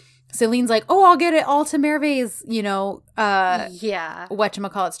Celine. Celine's like, oh, I'll get it all to Merve's,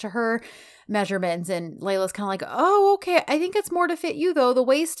 whatchamacallits, to her measurements, and Layla's kind of like, oh, okay, I think it's more to fit you though, the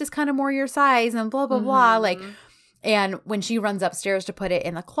waist is kind of more your size, and blah blah blah. Like, And when she runs upstairs to put it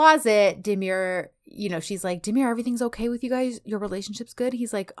in the closet, Demir, she's like, Demir, everything's okay with you guys? Your relationship's good?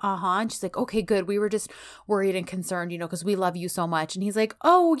 He's like, uh-huh. And she's like, okay, good. We were just worried and concerned, because we love you so much. And he's like,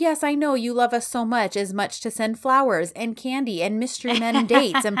 oh, yes, I know you love us so much, as much to send flowers and candy and mystery men and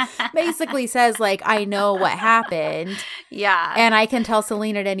dates. And basically says, like, I know what happened. Yeah. And I can tell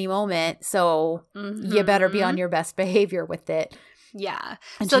Celine at any moment. So you better be on your best behavior with it. Yeah.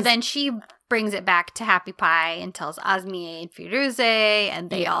 And so then she brings it back to Happy Pie and tells Azmi and Firuze, and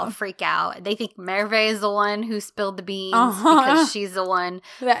they all freak out. They think Merve is the one who spilled the beans because she's the one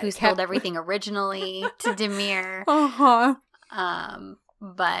who spilled everything originally to Demir.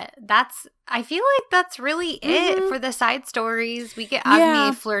 But I feel like that's really it for the side stories. We get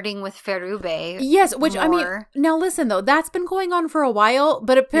Azmi flirting with Ferube. Yes, which more. I mean, now listen though, that's been going on for a while,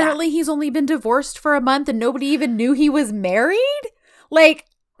 but apparently he's only been divorced for a month and nobody even knew he was married? Like,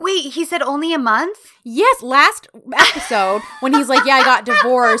 wait, he said only a month? Yes, last episode when he's like, yeah, I got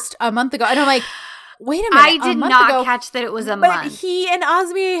divorced a month ago. And I'm like, wait a minute. I did not catch that it was a month. But he and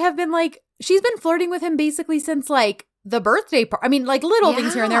Azmi have been like, she's been flirting with him basically since like the birthday party. I mean, like little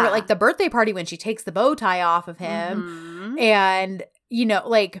things here and there, but like the birthday party when she takes the bow tie off of him. And,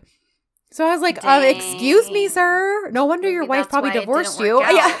 like, so I was like, excuse me, sir. No wonder your wife probably divorced you.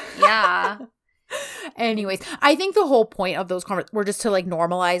 Yeah. Anyways, I think the whole point of those conversations were just to like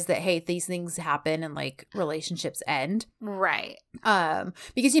normalize that, hey, these things happen and like relationships end. Right.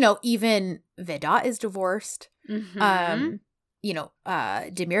 Because, even Vedat is divorced. Demir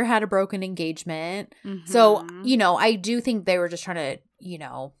had a broken engagement. So, I do think they were just trying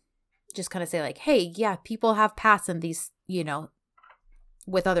to, just kind of say like, hey, yeah, people have passed in these,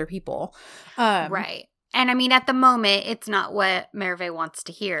 with other people. Right. And I mean, at the moment, it's not what Merve wants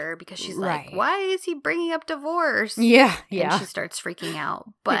to hear because she's like, why is he bringing up divorce? Yeah. And she starts freaking out.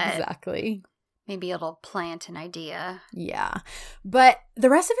 But exactly. Maybe it'll plant an idea. Yeah. But the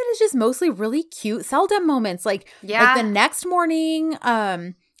rest of it is just mostly really cute Seldom moments. Like the next morning,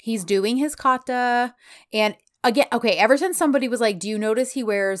 he's doing his kata. And again, okay, ever since somebody was like, do you notice he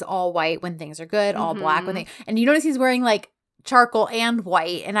wears all white when things are good, all black when and you notice he's wearing like charcoal and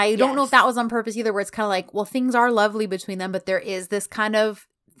white, and I don't know if that was on purpose either, where it's kind of like, well, things are lovely between them, but there is this kind of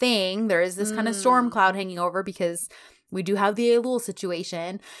thing, there is this kind of storm cloud hanging over because we do have the Elul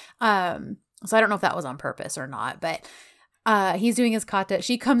situation. So I don't know if that was on purpose or not, but he's doing his kata.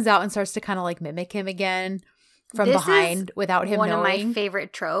 She comes out and starts to kind of like mimic him again from behind without him knowing. One of my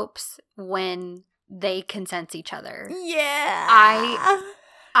favorite tropes when they can sense each other. Yeah.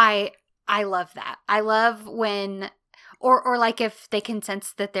 I love that. I love when Or like if they can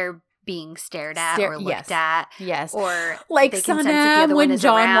sense that they're being stared at or looked at. Yes. Or like Sanam when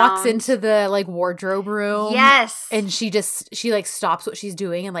John walks into the like wardrobe room. Yes. And she like stops what she's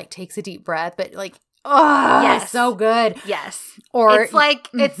doing and like takes a deep breath. But like, oh, yes, so good. Yes. Or it's like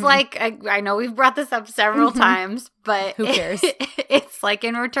I know we've brought this up several times, but who cares? It's like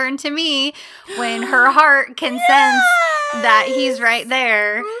in Return to Me when her heart can sense that he's right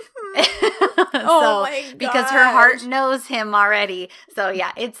there. Oh my gosh. Because her heart knows him already. So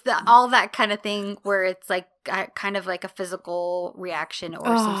yeah, it's all that kind of thing where it's like kind of like a physical reaction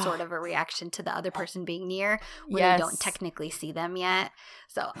or some sort of a reaction to the other person being near when you don't technically see them yet.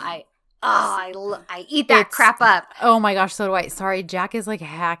 So I eat that crap up. Oh my gosh, so do I. Sorry, Jack is like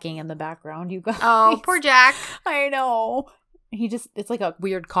hacking in the background, you guys. Oh, poor Jack. I know. It's like a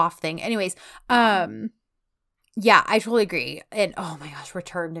weird cough thing. Anyways, yeah, I totally agree. And oh my gosh,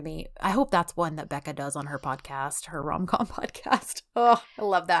 Return to Me. I hope that's one that Becca does on her podcast, her rom-com podcast. Oh, I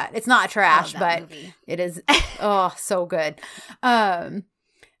love that. It's not trash, but movie. It is so good. Yeah,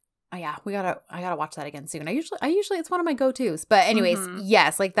 I gotta watch that again soon. I usually it's one of my go-tos. But anyways,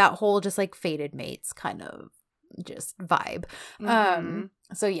 yes, like that whole just like Fated Mates kind of just vibe.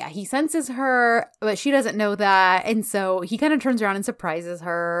 So yeah, he senses her, but she doesn't know that. And so he kind of turns around and surprises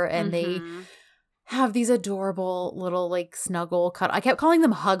her, and they have these adorable little like snuggle cuddle. I kept calling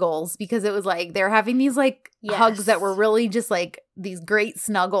them huggles because it was like they're having these like hugs that were really just like these great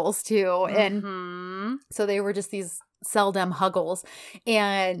snuggles too. And so they were just these Seldom huggles.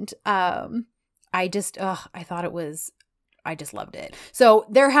 And I just loved it. So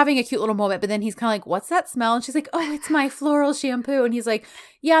they're having a cute little moment, but then he's kind of like, what's that smell? And she's like, oh, it's my floral shampoo. And he's like,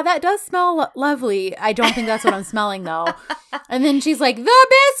 yeah, that does smell lovely. I don't think that's what I'm smelling though. And then she's like, the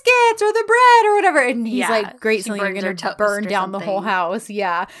biscuits or the bread or whatever. And he's like, great, so you're going to burn down the whole house.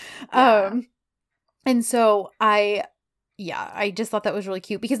 Yeah. And so I just thought that was really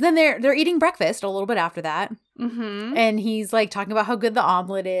cute because then they're eating breakfast a little bit after that. Mm-hmm. And he's like talking about how good the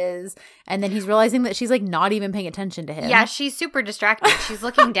omelet is. And then he's realizing that she's like not even paying attention to him. Yeah, she's super distracted. She's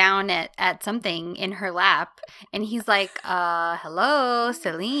looking down at something in her lap. And he's like, hello,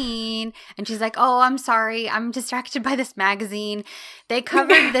 Celine. And she's like, oh, I'm sorry. I'm distracted by this magazine. They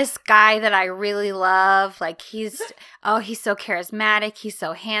covered this guy that I really love. Like he's so charismatic. He's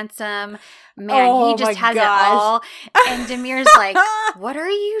so handsome. Man, he just has it all. And Demir's like, what are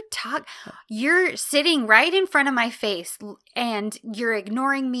you talking? You're sitting right in front of my face and you're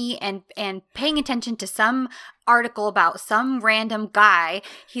ignoring me and paying attention to some article about some random guy.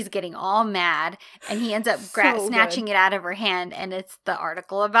 He's getting all mad and he ends up snatching it out of her hand and it's the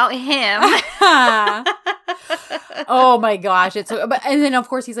article about him. Oh my gosh. And then of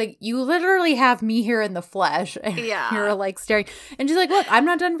course he's like, you literally have me here in the flesh. And you're like staring. And she's like, look, I'm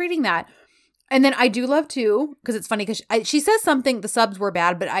not done reading that. And then I do love too, because it's funny because she says something, the subs were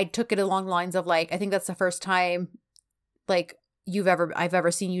bad, but I took it along lines of like, I think that's the first time like I've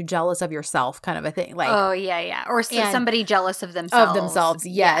ever seen you jealous of yourself kind of a thing. Like, oh yeah. Or somebody jealous of themselves. Of themselves,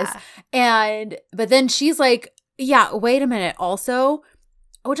 yes. Yeah. But then she's like, yeah, wait a minute also,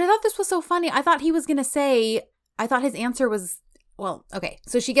 which I thought this was so funny. I thought he was going to say, I thought his answer was, well, okay.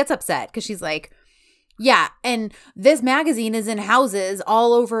 So she gets upset because she's like, yeah, and this magazine is in houses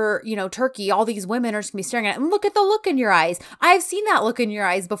all over, Turkey. All these women are just going to be staring at it. And look at the look in your eyes. I've seen that look in your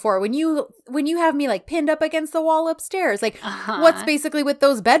eyes before when you have me like pinned up against the wall upstairs. Like, what's basically with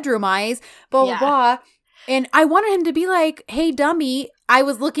those bedroom eyes, blah, blah, blah. And I wanted him to be like, hey, dummy, I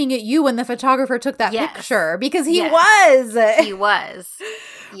was looking at you when the photographer took that picture because he was. He was.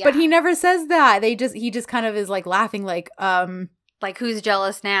 Yeah. But he never says that. He just kind of is like laughing like, like, who's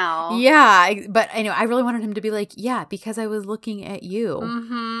jealous now? Yeah. But anyway, I really wanted him to be like, yeah, because I was looking at you.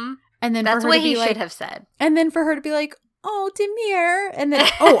 Mm-hmm. And then that's for her what to be he should have said. And then for her to be like, oh, Demir. And then,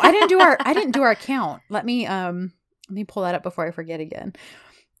 I didn't do our count. Let me pull that up before I forget again.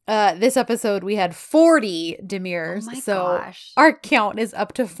 This episode, we had 40 Demirs. Oh my gosh. Our count is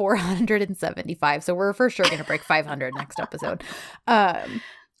up to 475. So we're for sure going to break 500 next episode.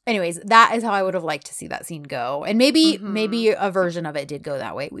 Anyways, that is how I would have liked to see that scene go. And maybe a version of it did go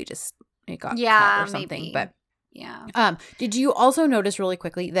that way. It got cut or something. Maybe. But yeah. Did you also notice really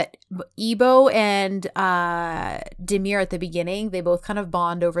quickly that Ebo and Demir at the beginning, they both kind of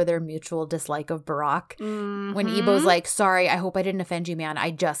bond over their mutual dislike of Burak. Mm-hmm. When Ebo's like, sorry, I hope I didn't offend you, man. I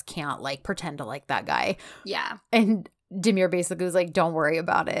just can't like pretend to like that guy. Yeah. And Demir basically was like, don't worry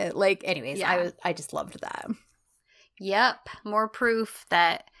about it. Like, anyways, I just loved that. Yep. More proof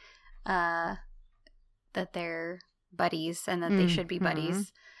that they're buddies and that they should be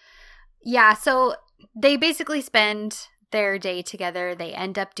buddies. Yeah, so they basically spend their day together. They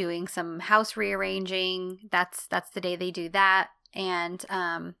end up doing some house rearranging. That's the day they do that. And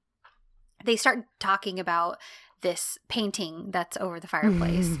they start talking about this painting that's over the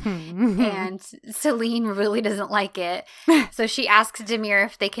fireplace. And Celine really doesn't like it. So she asks Demir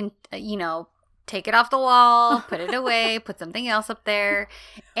if they can, take it off the wall, put it away, put something else up there.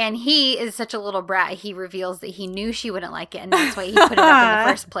 And he is such a little brat. He reveals that he knew she wouldn't like it, and that's why he put it up in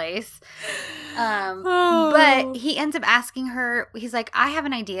the first place. But he ends up asking her, he's like, I have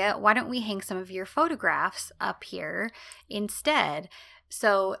an idea. Why don't we hang some of your photographs up here instead?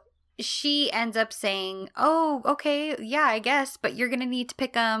 So she ends up saying, oh, okay, yeah, I guess, but you're going to need to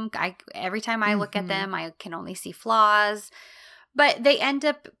pick them. Every time I look at them, I can only see flaws. But they end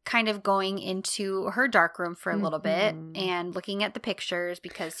up kind of going into her darkroom for a little bit and looking at the pictures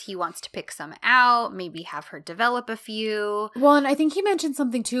because he wants to pick some out, maybe have her develop a few. Well, and I think he mentioned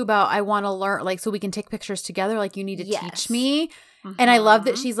something too about I want to learn, like, so we can take pictures together. Like, you need to teach me. Mm-hmm. And I love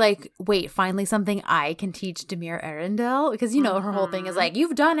that she's like, wait, finally something I can teach Demir Arendelle. Because, her whole thing is like,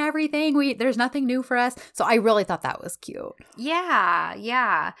 you've done everything. There's nothing new for us. So I really thought that was cute.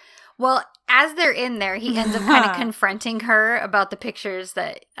 Yeah. Well, as they're in there, he ends up kind of confronting her about the pictures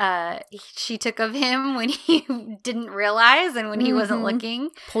that she took of him when he didn't realize and when he wasn't looking.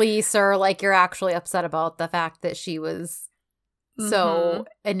 Please, sir, like you're actually upset about the fact that she was so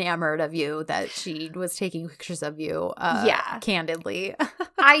enamored of you that she was taking pictures of you candidly.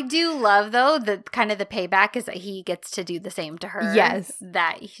 I do love, though, that kind of the payback is that he gets to do the same to her. Yes.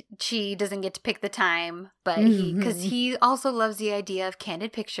 That she doesn't get to pick the time, but because he also loves the idea of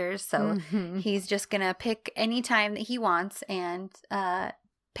candid pictures, so he's just going to pick any time that he wants and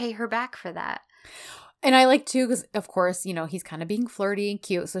pay her back for that. And I like, too, because, of course, he's kind of being flirty and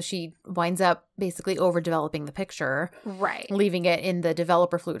cute. So she winds up basically overdeveloping the picture. Right. Leaving it in the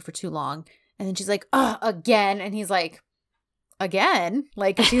developer fluid for too long. And then she's like, again. And he's like, again?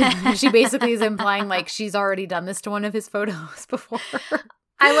 Like, she basically is implying, like, she's already done this to one of his photos before.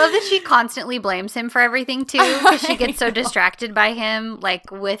 I love that she constantly blames him for everything too, because she gets so distracted by him,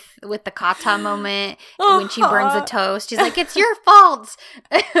 like with the kata moment when she burns a toast. She's like, "It's your fault,"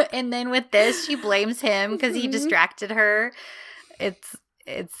 and then with this, she blames him because he distracted her. It's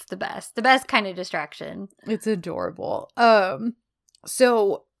the best kind of distraction. It's adorable.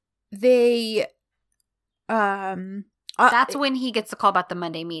 So they, that's when he gets the call about the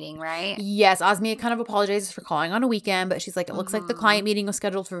Monday meeting, right? Yes. Osmia kind of apologizes for calling on a weekend, but she's like, it looks like the client meeting was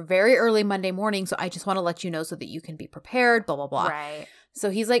scheduled for very early Monday morning, so I just want to let you know so that you can be prepared, blah, blah, blah. Right.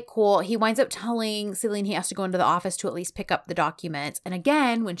 So he's like, cool. He winds up telling Celine he has to go into the office to at least pick up the documents. And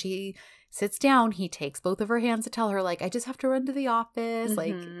again, when she sits down, he takes both of her hands to tell her, like, I just have to run to the office,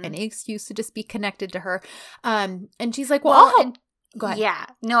 like, any excuse to just be connected to her. And she's like, well, go ahead. Yeah.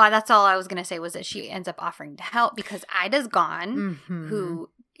 No, that's all I was going to say was that she ends up offering to help because Ida's gone, who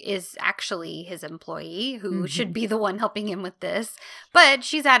is actually his employee, who should be the one helping him with this. But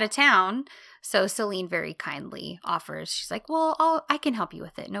she's out of town. So Celine very kindly offers. She's like, well, I can help you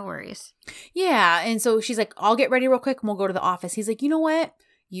with it. No worries. Yeah. And so she's like, I'll get ready real quick and we'll go to the office. He's like, you know what?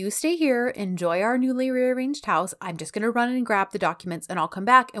 You stay here, enjoy our newly rearranged house. I'm just going to run and grab the documents and I'll come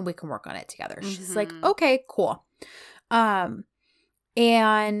back and we can work on it together. She's like, okay, cool. And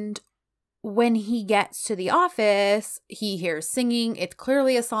when he gets to the office, he hears singing. It's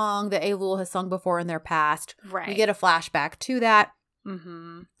clearly a song that Elul has sung before in their past. Right. We get a flashback to that.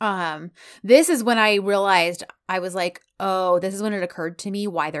 This is when I realized, I was like, oh, this is when it occurred to me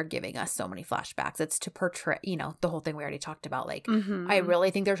why they're giving us so many flashbacks. It's to portray, the whole thing we already talked about. Like, I really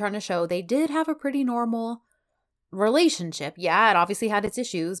think they're trying to show they did have a pretty normal relationship. Yeah, it obviously had its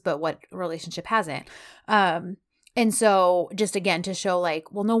issues, but what relationship hasn't? And so just again to show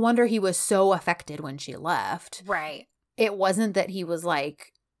like, well, no wonder he was so affected when she left. Right. It wasn't that he was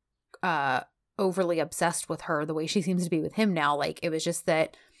like overly obsessed with her the way she seems to be with him now. Like, it was just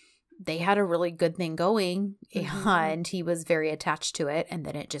that they had a really good thing going and he was very attached to it, and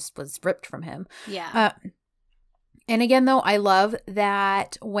then it just was ripped from him. Yeah. And again, though, I love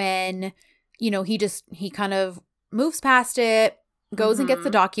that when, he kind of moves past it, goes and gets the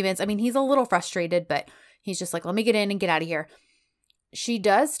documents. I mean, he's a little frustrated, but he's just like, let me get in and get out of here. She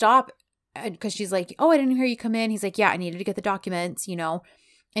does stop because she's like, oh, I didn't hear you come in. He's like, yeah, I needed to get the documents,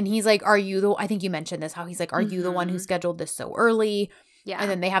 And he's like, I think you mentioned this, how he's like, are you the one who scheduled this so early? Yeah.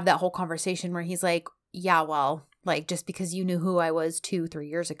 And then they have that whole conversation where he's like, yeah, well, like, just because you knew who I was 2-3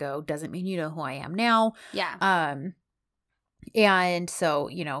 years ago doesn't mean you know who I am now. Yeah. And so,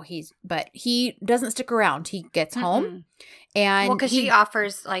 but he doesn't stick around. He gets home and because she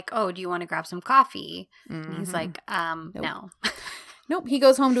offers like, oh, do you want to grab some coffee? And he's like, nope. No. Nope. He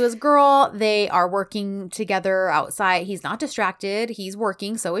goes home to his girl. They are working together outside. He's not distracted. He's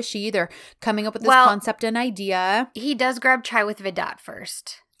working. So is she. They're coming up with this concept and idea. He does grab chai with Vidot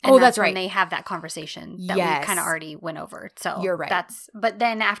first. And that's right. When they have that conversation that we kind of already went over. So you're right. But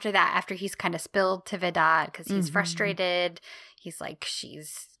then after that, after he's kind of spilled to Vidot because he's frustrated, he's like,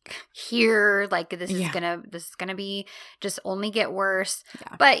 she's here, like this is gonna be just only get worse.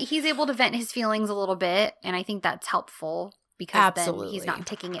 Yeah. But he's able to vent his feelings a little bit, and I think that's helpful. Because then he's not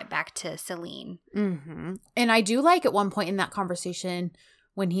taking it back to Celine. And I do like at one point in that conversation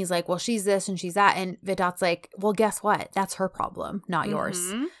when he's like, well, she's this and she's that. And Vidot's like, well, guess what? That's her problem, not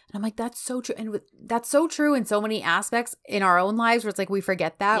yours. And I'm like, that's so true. And that's so true in so many aspects in our own lives where it's like we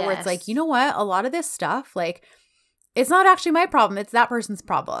forget that. Where it's like, you know what? A lot of this stuff, like, it's not actually my problem. It's that person's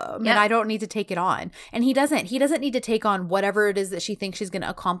problem. And I don't need to take it on. And he doesn't. He doesn't need to take on whatever it is that she thinks she's going to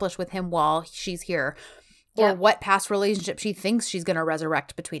accomplish with him while she's here. Or what past relationship she thinks she's going to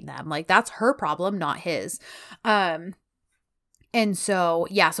resurrect between them. Like, that's her problem, not his. And so,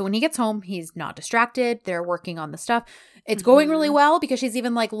 so when he gets home, he's not distracted. They're working on the stuff. It's going really well because she's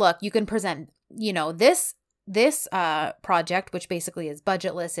even like, look, you can present, this project, which basically is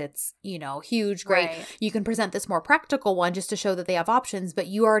budgetless. It's, huge, great. Right. You can present this more practical one just to show that they have options, but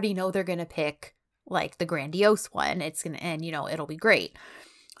you already know they're going to pick like the grandiose one. It's going to, and it'll be great.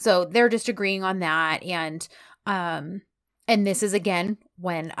 So they're just agreeing on that. And this is, again,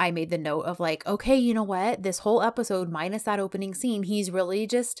 when I made the note of like, okay, you know what? This whole episode, minus that opening scene, he's really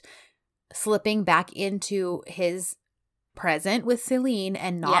just slipping back into his present with Celine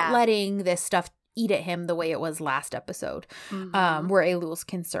and not letting this stuff eat at him the way it was last episode, where Elul's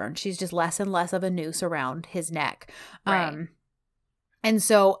concerned. She's just less and less of a noose around his neck. Right. And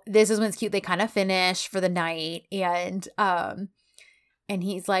so this is when it's cute. They kind of finish for the night and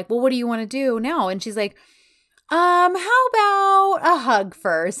he's like, well, what do you want to do now? And she's like, how about a hug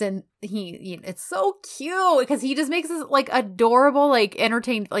first? And it's so cute because he just makes this like adorable, like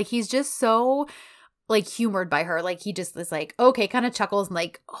entertained, like he's just so like humored by her. Like he just is like, okay, kind of chuckles and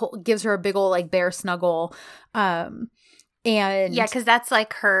like gives her a big old like bear snuggle. And yeah, because that's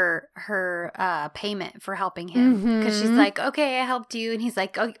like her payment for helping him. Because she's like, okay, I helped you, and he's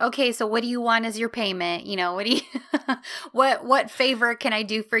like, okay, so what do you want as your payment? You know, what do you, what favor can I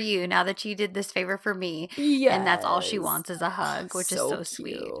do for you now that you did this favor for me? Yeah, and that's all she wants is a hug, which is so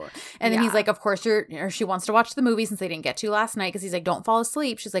sweet. And then he's like, of course she wants to watch the movie since they didn't get to last night. Because he's like, don't fall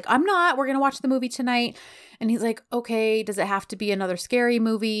asleep. She's like, I'm not. We're gonna watch the movie tonight. And he's like, okay, does it have to be another scary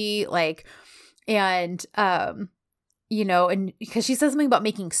movie? Like, and you know, and because she says something about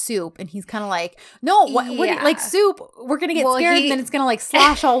making soup, and he's kind of like, no, what like soup? We're going to get scared, and then it's going to like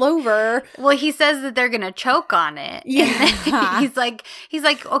slosh all over. Well, he says that they're going to choke on it. Yeah. he's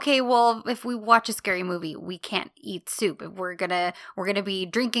like, okay, well, if we watch a scary movie, we can't eat soup. If we're going to be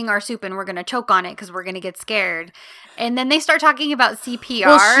drinking our soup and we're going to choke on it because we're going to get scared. And then they start talking about CPR.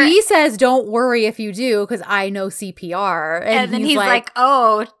 Well, she says, don't worry if you do, because I know CPR. And then he's like,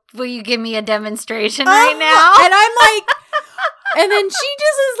 oh, will you give me a demonstration right now? And I'm like, and then she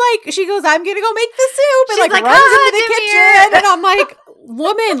just is like, she goes, I'm going to go make the soup. And she's like runs into the kitchen. And I'm like,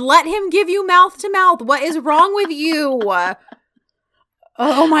 woman, let him give you mouth to mouth. What is wrong with you?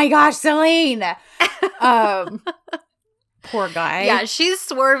 Oh my gosh, Celine. Poor guy. Yeah, she's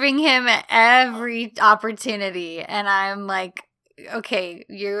swerving him at every opportunity. And I'm like, okay,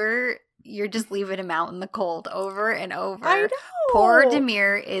 you're just leaving him out in the cold over and over. I know. Poor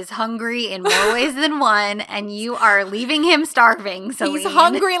Demir is hungry in more ways than one, and you are leaving him starving, Celine. He's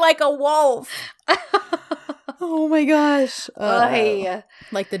hungry like a wolf. Oh my gosh.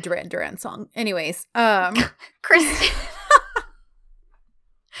 Like the Duran Duran song. Anyways. Kristen.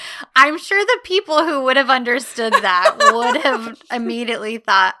 I'm sure the people who would have understood that would have immediately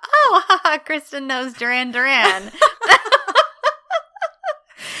thought, oh, haha, Kristen knows Duran Duran.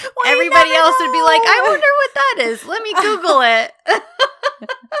 Well, everybody else would be like, I wonder what that is. Let me Google it.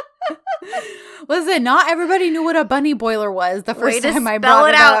 Listen, not everybody knew what a bunny boiler was the first time I brought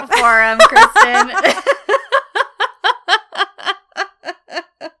it up. Spell it out for him, Kristen.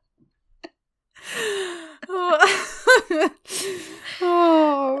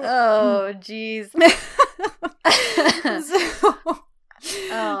 Oh, jeez.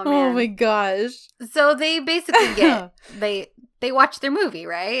 Oh my gosh. So they basically get they watch their movie,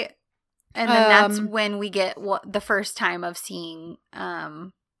 right? And then that's when we get the first time of seeing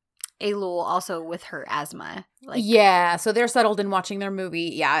Elul also with her asthma. Like, yeah, so they're settled in watching their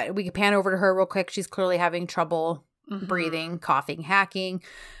movie. Yeah, we can pan over to her real quick. She's clearly having trouble breathing, coughing, hacking.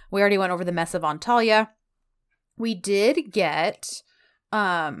 We already went over the mess of Antalya. We did get, you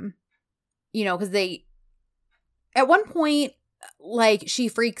know, because they, at one point, like, she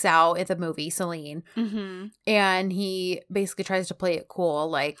freaks out at the movie, Celine, and he basically tries to play it cool,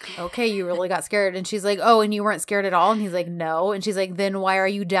 like, okay, you really got scared, and she's like, oh, and you weren't scared at all, and he's like, no, and she's like, then why are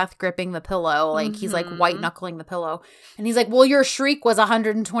you death gripping the pillow? Like, he's like white knuckling the pillow, and he's like, well, your shriek was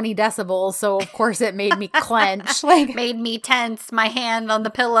 120 decibels, so of course it made me clench, like, made me tense my hand on the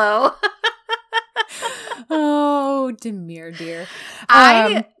pillow. Oh, Demir, dear.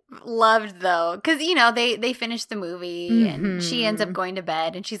 I loved, though, because, you know, they finish the movie and she ends up going to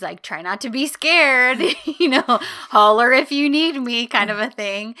bed and she's like, try not to be scared, you know, holler if you need me, kind of a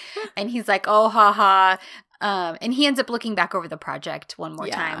thing. And he's like, oh, haha. And he ends up looking back over the project one more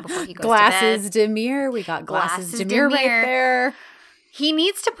time before he goes Glasses to bed. Demir. We got Glasses Demir right there. He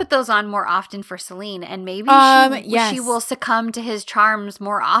needs to put those on more often for Celine, and maybe she will succumb to his charms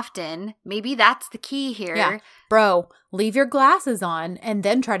more often. Maybe that's the key here. Yeah. Bro, leave your glasses on and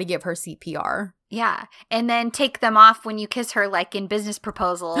then try to give her CPR. Yeah. And then take them off when you kiss her, like in Business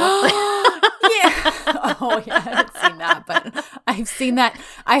Proposal. Yeah. Oh, yeah. I haven't seen that, but I've seen that.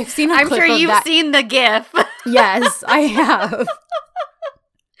 I've seen a clip of that. I'm sure you've seen the GIF. Yes, I have.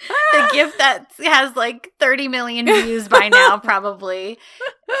 The GIF that has like 30 million views by now, probably,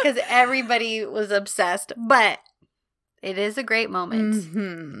 because everybody was obsessed. But it is a great moment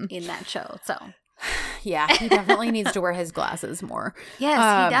in that show. So, yeah, he definitely needs to wear his glasses more. Yes,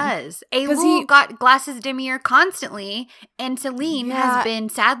 he does. Elul got Glasses Demir constantly, and Celine has been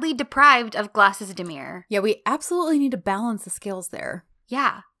sadly deprived of Glasses Demir. Yeah, we absolutely need to balance the scales there.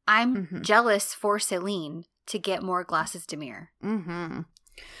 Yeah, I'm jealous for Celine to get more Glasses Demir.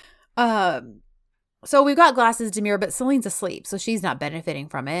 So we've got Glasses Demir, but Celine's asleep, so she's not benefiting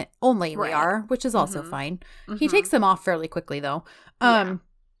from it. Only we are, which is also fine. He takes them off fairly quickly, though.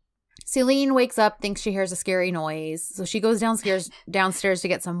 Celine wakes up, thinks she hears a scary noise, so she goes downstairs to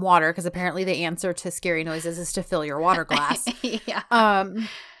get some water, because apparently the answer to scary noises is to fill your water glass.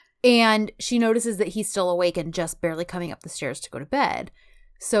 And she notices that he's still awake and just barely coming up the stairs to go to bed.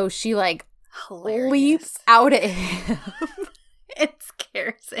 So she, like, leaps out at him. It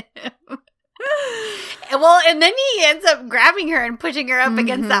scares him. Well, and then he ends up grabbing her and pushing her up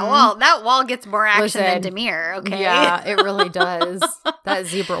against that wall. That wall gets more action than Demir, okay? Yeah, it really does. That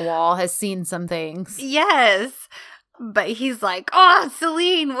zebra wall has seen some things. Yes. But he's like, oh,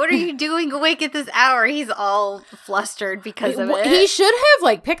 Celine, what are you doing awake at this hour? He's all flustered because of it. He should have,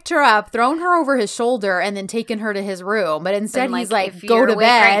 like, picked her up, thrown her over his shoulder, and then taken her to his room. But instead, he's like, go to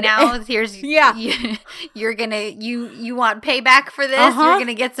bed. Right now, here's, you're going to, you want payback for this? You're going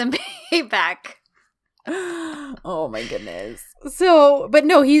to get some payback. Oh, my goodness. So, but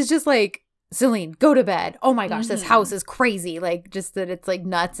no, he's just like, Celine, go to bed. Oh my gosh, this house is crazy. Like, just that it's like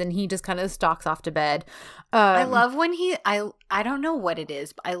nuts, and he just kind of stalks off to bed. I love when I don't know what it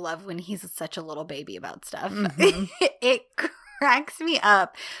is, but I love when he's such a little baby about stuff. It cracks me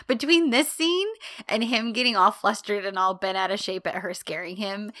up. Between this scene and him getting all flustered and all bent out of shape at her scaring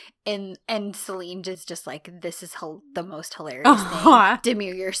him, and Celine just like, this is the most hilarious thing.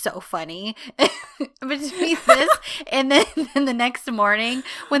 Demir, you're so funny. Between this and then the next morning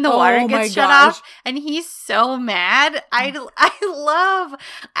when the water gets shut off and he's so mad, it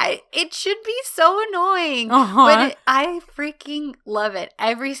should be so annoying, but I freaking love it.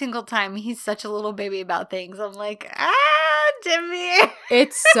 Every single time he's such a little baby about things, I'm like, Demir.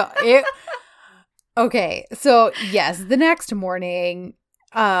 Okay, so yes, the next morning,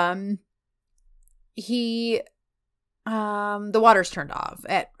 the water's turned off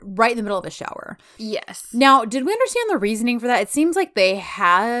right in the middle of a shower. Yes. Now, did we understand the reasoning for that? It seems like they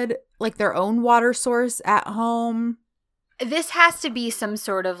had like their own water source at home. This has to be some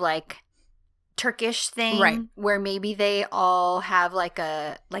sort of like Turkish thing, right, where maybe they all have like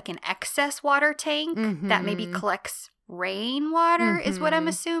an excess water tank that maybe collects rainwater is what I'm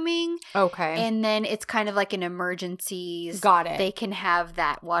assuming. Okay. And then it's kind of like an emergencies. Got it. They can have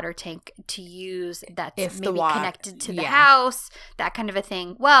that water tank to use that's if maybe connected to the house, that kind of a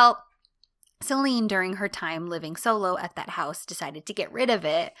thing. Well, Celine, during her time living solo at that house, decided to get rid of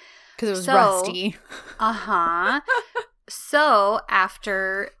it. Because it was rusty. So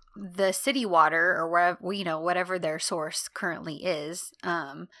after the city water or wherever, whatever their source currently is,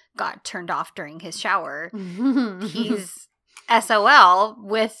 got turned off during his shower, he's SOL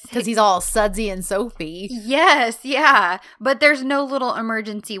with... Because he's all sudsy and soapy. Yes, yeah. But there's no little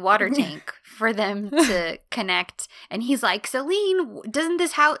emergency water tank for them to connect. And he's like, Celine, doesn't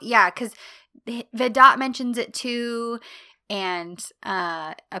this house... Yeah, because Vedat mentions it too. And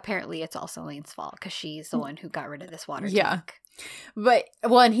apparently it's all Celine's fault because she's the one who got rid of this water tank. But,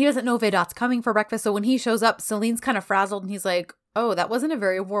 and he doesn't know Vedat's coming for breakfast. So when he shows up, Celine's kind of frazzled and he's like, oh, that wasn't a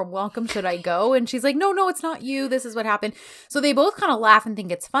very warm welcome. Should I go? And she's like, no, it's not you. This is what happened. So they both kind of laugh and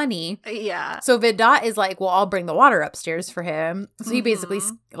think it's funny. Yeah. So Vedat is like, well, I'll bring the water upstairs for him. So he basically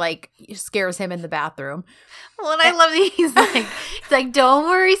like scares him in the bathroom. Well, and I love that he's like, don't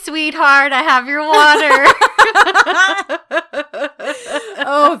worry, sweetheart. I have your water.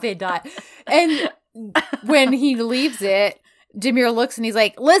 Oh, Vedat. And when he leaves it, Demir looks and he's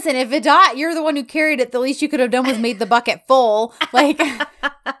like, listen, if Vedat, you're the one who carried it, the least you could have done was made the bucket full. Like,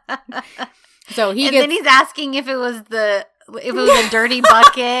 so then he's asking if it was a dirty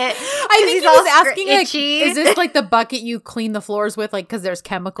bucket. I think he was asking, like, is this like the bucket you clean the floors with? Like, because there's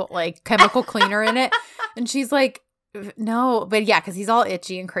chemical cleaner in it. And she's like, no, but yeah, because he's all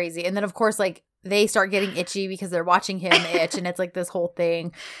itchy and crazy. And then of course, like, they start getting itchy because they're watching him itch, and it's like this whole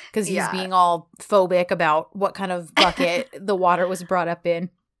thing because he's being all phobic about what kind of bucket the water was brought up in.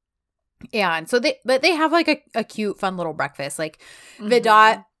 And so they have like a cute, fun little breakfast. Like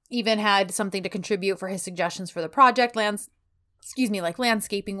Vedat even had something to contribute for his suggestions for the project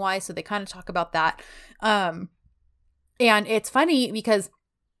landscaping wise. So they kind of talk about that. And it's funny because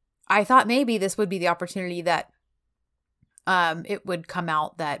I thought maybe this would be the opportunity that it would come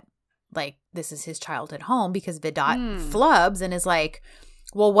out that like this is his childhood home, because Vedat flubs and is like,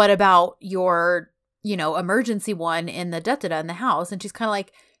 well, what about your, emergency one in the in the house? And she's kind of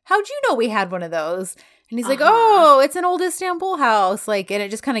like, how'd you know we had one of those? And he's like, oh, it's an old Istanbul house. Like, and it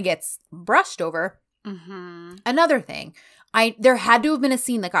just kind of gets brushed over. Another thing, there had to have been a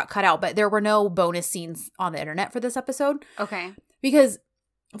scene that got cut out, but there were no bonus scenes on the internet for this episode. Okay. Because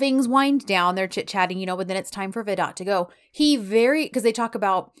things wind down, they're chit-chatting, but then it's time for Vedat to go. Because they talk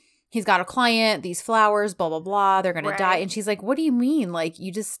about, he's got a client, these flowers, blah, blah, blah, they're going to die. And she's like, what do you mean? Like,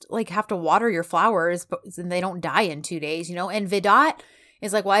 you just like have to water your flowers and they don't die in 2 days, And Vedat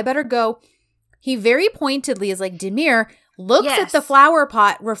is like, well, I better go. He very pointedly is like, Demir looks at the flower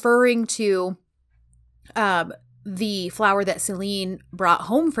pot, referring to the flower that Celine brought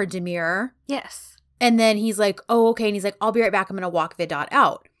home for Demir. Yes. And then he's like, oh, okay. And he's like, I'll be right back. I'm going to walk Vedat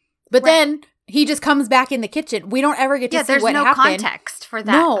out. But then he just comes back in the kitchen. We don't ever get to see what happened. There's no context for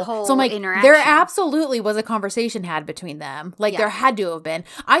that whole interaction. There absolutely was a conversation had between them. Like, there had to have been.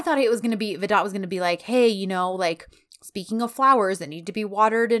 I thought it was going to be, Vedant was going to be like, hey, you know, like, speaking of flowers that need to be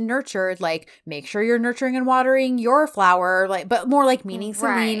watered and nurtured, like, make sure you're nurturing and watering your flower, like, but more like meaning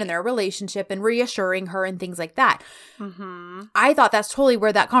Celine and their relationship and reassuring her and things like that. Mm-hmm. I thought that's totally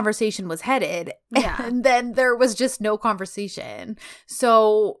where that conversation was headed. Yeah. And then there was just no conversation.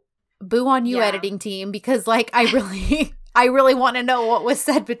 So boo on you, editing team, because like I really want to know what was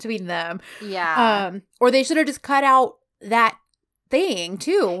said between them. Yeah. Or they should have just cut out that thing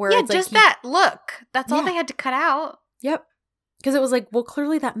too, where it's just that look. That's all they had to cut out. Yep. Because it was like, well,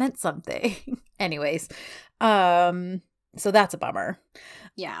 clearly that meant something. Anyways, so that's a bummer.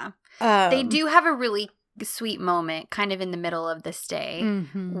 Yeah. They do have a really sweet moment kind of in the middle of this day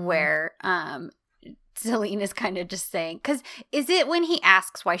where Celine is kind of just saying, because is it when he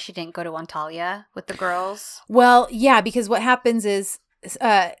asks why she didn't go to Antalya with the girls? Well, yeah, because what happens is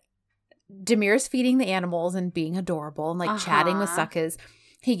Demir's feeding the animals and being adorable and like chatting with Sukkahs.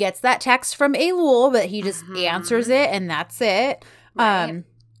 He gets that text from Elul, but he just answers it and that's it. Right.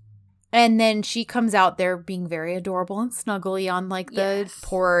 And then she comes out there being very adorable and snuggly on like the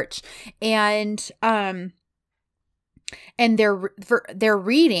porch. And they're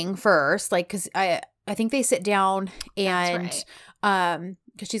reading first, like, because I think they sit down and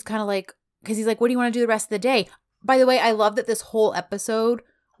because she's kind of like, because he's like, what do you want to do the rest of the day? By the way, I love that this whole episode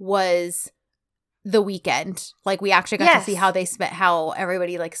was the weekend. Like, we actually got to see how how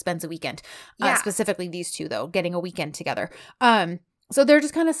everybody like spends a weekend. Specifically these two though, getting a weekend together. So they're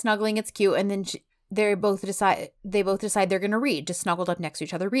just kind of snuggling. It's cute. And then they both decide they're going to read, just snuggled up next to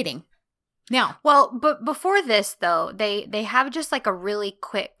each other reading. Now, well, but before this though, they have just like a really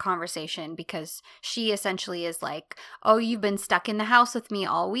quick conversation because she essentially is like, "Oh, you've been stuck in the house with me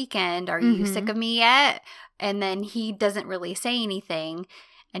all weekend. Are you sick of me yet?" And then he doesn't really say anything,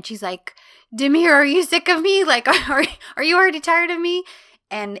 and she's like, "Demir, are you sick of me? Like, are you already tired of me?"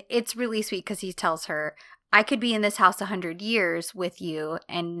 And it's really sweet because he tells her, "I could be in this house 100 years with you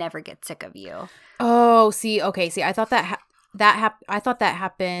and never get sick of you." Oh, see, okay, see, I thought that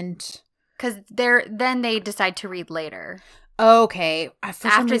happened. Because then they decide to read later. Okay.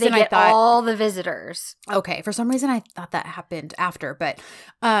 After they get all the visitors. Okay. For some reason, I thought that happened after. But,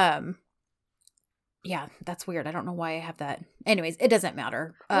 yeah, that's weird. I don't know why I have that. Anyways, it doesn't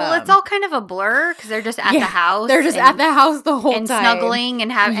matter. Well, it's all kind of a blur because they're just at the house. They're just at the house the whole time. And snuggling and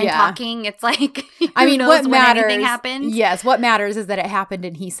talking. It's like, I mean, what matters, anything happened. Yes, what matters is that it happened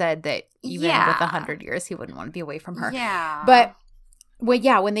and he said that even with 100 years, he wouldn't want to be away from her. Yeah. But... well,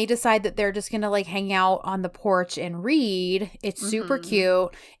 yeah, when they decide that they're just going to like hang out on the porch and read, it's super cute.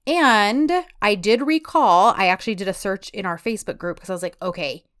 And I did recall, I actually did a search in our Facebook group because I was like,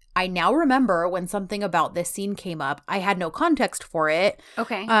 okay, I now remember when something about this scene came up. I had no context for it.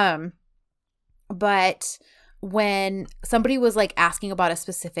 Okay. But when somebody was like asking about a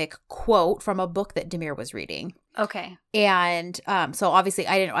specific quote from a book that Demir was reading. Okay. And so obviously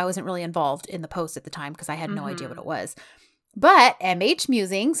I wasn't really involved in the post at the time because I had no idea what it was. But MH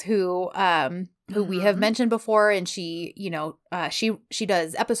Musings, who we have mentioned before, and she, you know, she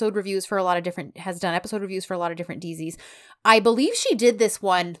does episode reviews for has done episode reviews for a lot of different DZs. I believe she did this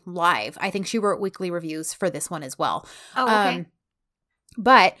one live. I think she wrote weekly reviews for this one as well. Oh, okay.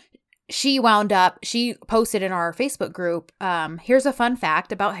 But she posted in our Facebook group, here's a fun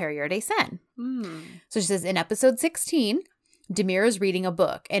fact about Harrier de Seine. So she says, in episode 16, Demir is reading a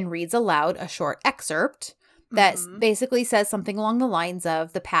book and reads aloud a short excerpt that basically says something along the lines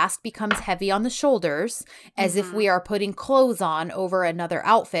of, the past becomes heavy on the shoulders as if we are putting clothes on over another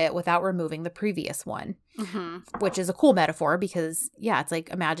outfit without removing the previous one, which is a cool metaphor because, yeah, it's like,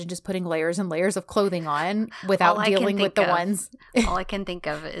 imagine just putting layers and layers of clothing on without dealing with the ones. All I can think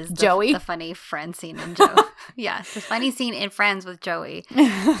of is Joey? The funny Friends scene in Joey. Yeah, the funny scene in Friends with Joey.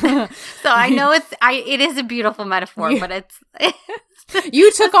 So I know it is a beautiful metaphor, but it's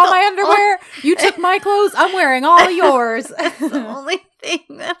you took all my underwear. You took my clothes. I'm wearing all yours. That's the only thing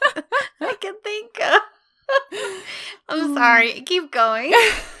that I can think of. I'm sorry. Keep going.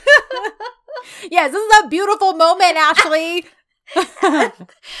 Yes, this is a beautiful moment, Ashley.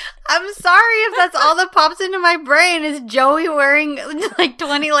 I'm sorry if that's all that pops into my brain is Joey wearing like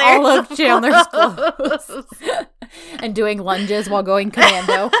 20 layers all of Chandler's clothes and doing lunges while going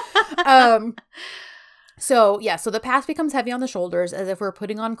commando. So the past becomes heavy on the shoulders as if we're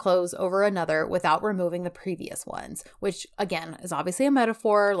putting on clothes over another without removing the previous ones, which again is obviously a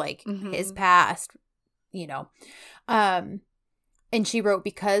metaphor, like his past, you know. And she wrote,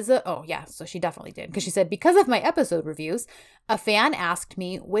 so she definitely did. Because she said, because of my episode reviews, a fan asked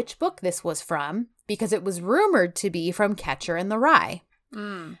me which book this was from because it was rumored to be from Catcher in the Rye.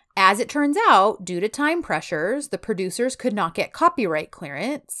 As it turns out, due to time pressures, the producers could not get copyright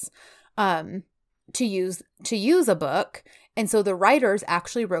clearance to use a book. And so the writers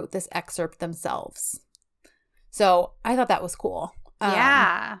actually wrote this excerpt themselves. So I thought that was cool.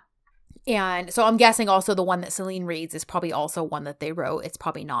 Yeah. And so I'm guessing also the one that Celine reads is probably also one that they wrote. It's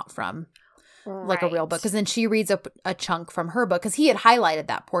probably not from like a real book. Because then she reads a chunk from her book. Because he had highlighted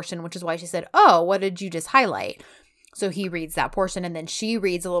that portion, which is why she said, oh, what did you just highlight? So he reads that portion. And then she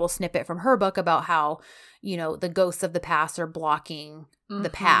reads a little snippet from her book about how, you know, the ghosts of the past are blocking the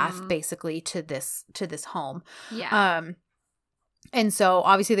path basically to this home. Yeah. And so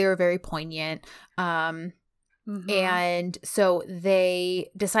obviously they were very poignant. And so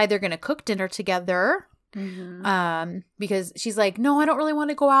they decide they're going to cook dinner together because she's like, no, I don't really want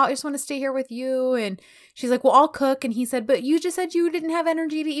to go out. I just want to stay here with you. And she's like, well, I'll cook. And he said, but you just said you didn't have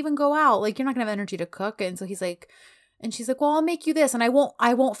energy to even go out. Like, you're not going to have energy to cook. And so he's like, and she's like, well, I'll make you this and I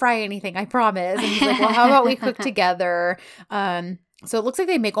won't fry anything. I promise. And he's like, well, how about we cook together? So it looks like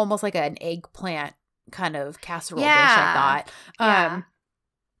they make almost like an eggplant kind of casserole dish, I thought.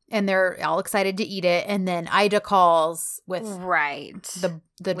 And they're all excited to eat it. And then Ida calls with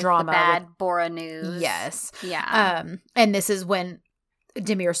the drama. The bad Bora news. Yes. Yeah. And this is when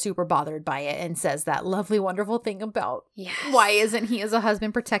Demir's super bothered by it and says that lovely, wonderful thing about why isn't he as a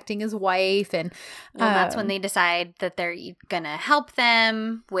husband protecting his wife? And that's when they decide that they're going to help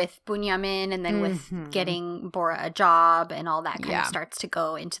them with Bunyamin and then with getting Bora a job and all that kind of starts to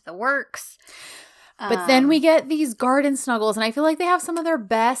go into the works. But then we get these garden snuggles, and I feel like they have some of their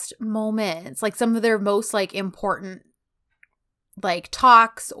best moments, like some of their most like important like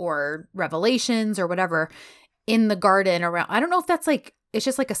talks or revelations or whatever in the garden around. I don't know if that's like, it's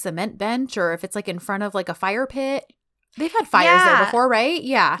just like a cement bench or if it's like in front of like a fire pit. They've had fires there before, right?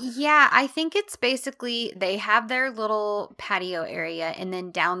 Yeah. Yeah, I think it's basically they have their little patio area and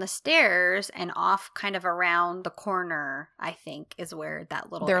then down the stairs and off kind of around the corner, I think, is where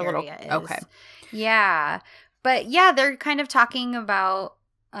that little area is. Okay. Yeah. But yeah, they're kind of talking about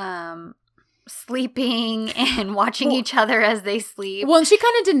sleeping and watching each other as they sleep. Well, and she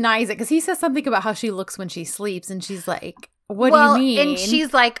kind of denies it because he says something about how she looks when she sleeps and she's like, what do you mean? And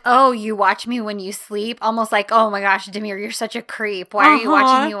she's like, oh, you watch me when you sleep? Almost like, oh my gosh, Demir, you're such a creep. Why are you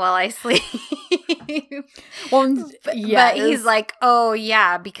watching me while I sleep? But he's like, oh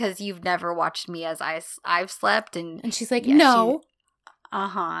yeah, because you've never watched me as I've slept. And she's like, no.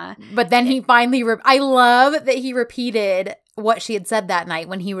 Uh-huh. But then he finally, I love that he repeated what she had said that night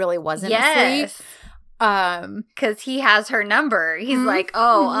when he really wasn't asleep. Because he has her number. He's like,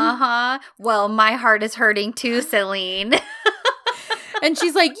 oh, well, my heart is hurting too, Celine. And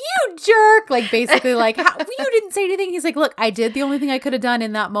she's like, you jerk. Like, basically, like, you didn't say anything. He's like, look, I did the only thing I could have done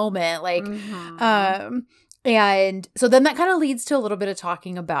in that moment. Like, and so then that kind of leads to a little bit of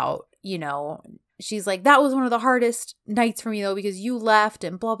talking about, you know, she's like, that was one of the hardest nights for me, though, because you left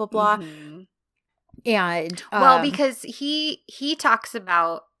and blah, blah, blah. And well, because he talks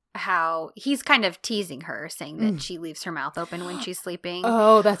about how he's kind of teasing her, saying that she leaves her mouth open when she's sleeping.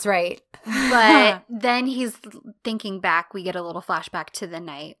 Oh, that's right. But then he's thinking back. We get a little flashback to the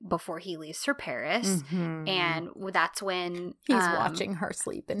night before he leaves for Paris. And that's when he's watching her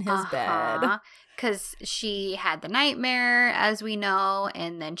sleep in his bed. Because she had the nightmare, as we know,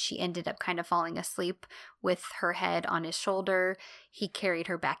 and then she ended up kind of falling asleep with her head on his shoulder. He carried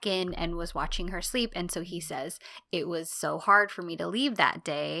her back in and was watching her sleep. And so he says, it was so hard for me to leave that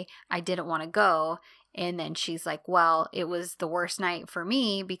day. I didn't want to go. And then she's like, well, it was the worst night for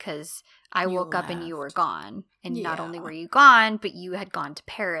me because I woke up and you were gone. And not only were you gone, but you had gone to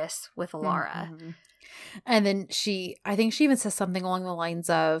Paris with Laura. And then I think she even says something along the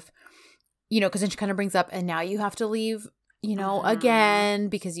lines of, you know, because then she kind of brings up, and now you have to leave, you know, again,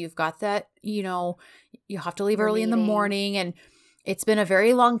 because you've got that, you know, you have to leave early in the morning. And it's been a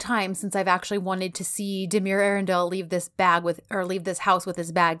very long time since I've actually wanted to see Demir Arundel leave this house with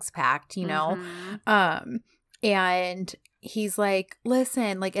his bags packed, you know. And he's like,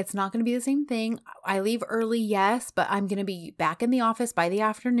 listen, like, it's not going to be the same thing. I leave early, yes, but I'm going to be back in the office by the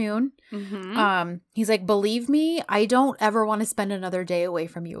afternoon. He's like, believe me, I don't ever want to spend another day away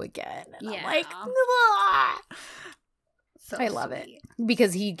from you again. And I'm like, so I love it.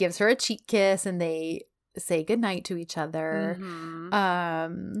 Because he gives her a cheek kiss and they say goodnight to each other.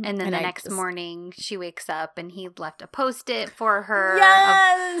 And then the next morning she wakes up and he left a Post-it for her.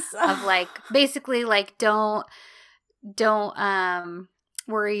 Yes! Of like, basically like, don't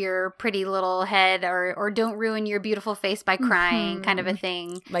worry your pretty little head or don't ruin your beautiful face by crying kind of a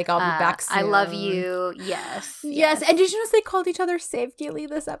thing. Like, I'll be back soon. I love you. Yes. Yes. And did you notice they called each other Save Gilly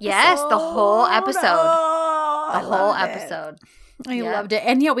this episode? Yes, the whole episode. Oh, the whole episode. I loved it.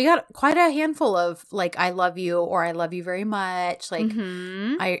 And yeah, we got quite a handful of like, I love you or I love you very much. Like,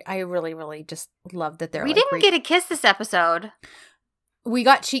 I really, really just love that they're We didn't get a kiss this episode. We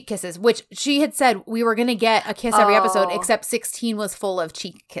got cheek kisses, which she had said we were going to get a kiss every episode, except 16 was full of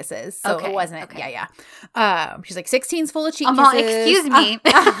cheek kisses. So it wasn't. Okay. Yeah. She's like, 16's full of cheek kisses. All, excuse me.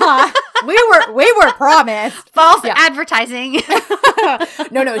 We were promised. False advertising.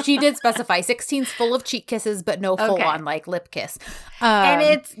 No, she did specify 16's full of cheek kisses, but no full on like lip kiss.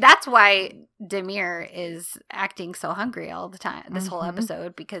 And that's why Demir is acting so hungry all the time this whole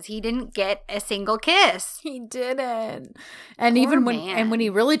episode, because he didn't get a single kiss. He didn't. And Poor even when he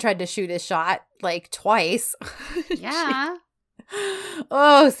really tried to shoot his shot like twice. Yeah.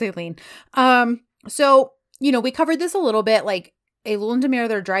 Celine. So, we covered this a little bit, like Elul and Demir,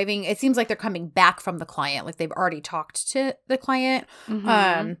 they're driving. It seems like they're coming back from the client. Like they've already talked to the client.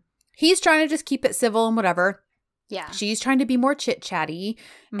 He's trying to just keep it civil and whatever. Yeah. She's trying to be more chit-chatty.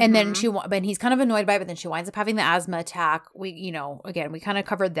 And then but he's kind of annoyed by it, but then she winds up having the asthma attack. We, again, we kind of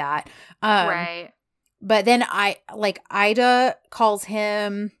covered that. Right. But then Ida calls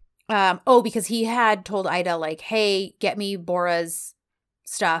him, because he had told Ida like, hey, get me Bora's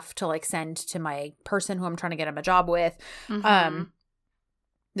stuff to like send to my person who I'm trying to get him a job with.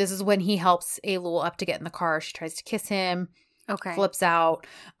 This is when he helps Elul up to get in the car. She tries to kiss him. Okay. Flips out.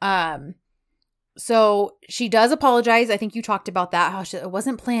 So she does apologize. I think you talked about that, how it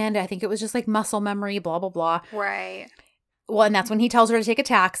wasn't planned. I think it was just like muscle memory, blah, blah, blah. Right. Well, and that's when he tells her to take a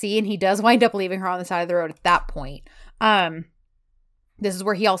taxi, and he does wind up leaving her on the side of the road at that point. This is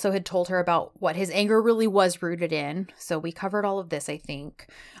where he also had told her about what his anger really was rooted in. So we covered all of this, I think.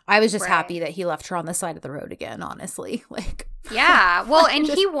 I was just happy that he left her on the side of the road again, honestly. Like, yeah. Well, and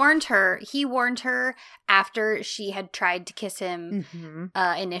he warned her. He warned her after she had tried to kiss him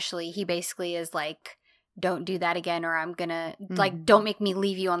initially. He basically is like, don't do that again, or I'm gonna like, don't make me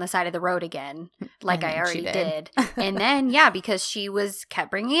leave you on the side of the road again, like I already did. And then, because she kept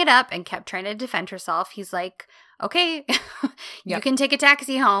bringing it up and kept trying to defend herself, he's like, okay, you can take a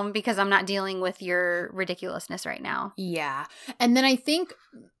taxi home because I'm not dealing with your ridiculousness right now. Yeah. And then I think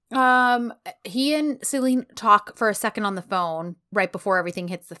he and Celine talk for a second on the phone right before everything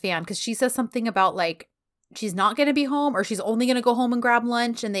hits the fan, because she says something about like, she's not going to be home, or she's only going to go home and grab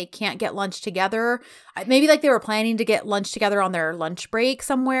lunch, and they can't get lunch together. Maybe like they were planning to get lunch together on their lunch break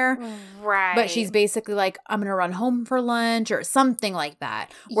somewhere. Right. But she's basically like, I'm going to run home for lunch or something like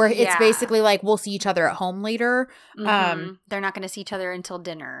that, where it's basically like, we'll see each other at home later. They're not going to see each other until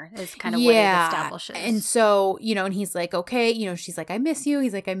dinner is kind of what it establishes. And so, and he's like, okay, she's like, I miss you.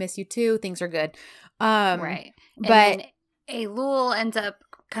 He's like, I miss you too. Things are good. Right. But then Elul ends up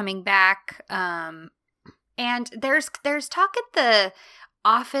coming back, and there's talk at the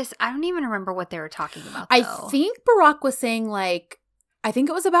office. I don't even remember what they were talking about, though. I think Barak was saying, like, I think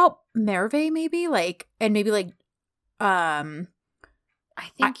it was about Merve, maybe, like, and maybe, like, I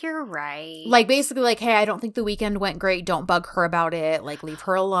think you're right. Like, basically, like, hey, I don't think the weekend went great. Don't bug her about it. Like, leave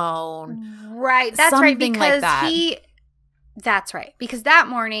her alone. Right. That's something right. Because like that. That's right. Because that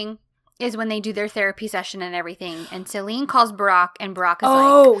morning is when they do their therapy session and everything. And Celine calls Barak, and Barak is like,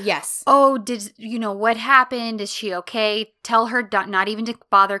 oh, yes. Oh, what happened? Is she okay? Tell her not even to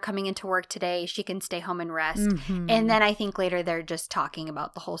bother coming into work today. She can stay home and rest. And then I think later they're just talking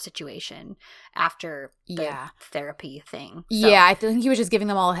about the whole situation after the therapy thing. So. Yeah, I think he was just giving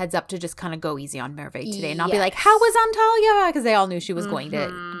them all a heads up to just kind of go easy on Merve today and not be like, how was Antalya? Because they all knew she was going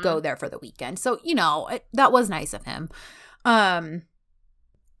to go there for the weekend. So, that was nice of him.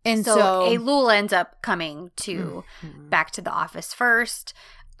 And so Elul ends up coming back to the office first,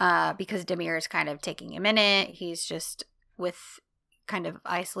 because Demir is kind of taking a minute. He's just kind of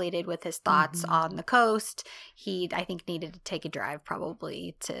isolated with his thoughts on the coast. He, I think, needed to take a drive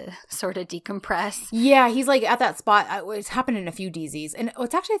probably to sort of decompress. Yeah, he's like at that spot. It's happened in a few DZs. And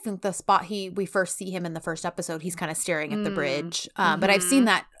it's actually, I think, the spot we first see him in the first episode, he's kind of staring at the bridge. But I've seen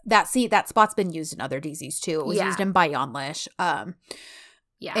that spot's been used in other DZs too. It was used in Bayanlish.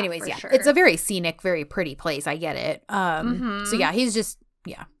 Yeah. Anyways, sure. It's a very scenic, very pretty place. I get it. So yeah, he's just,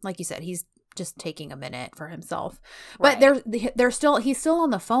 like you said, he's just taking a minute for himself. But he's still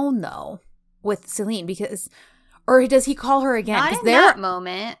on the phone though with Celine or does he call her again? Not in that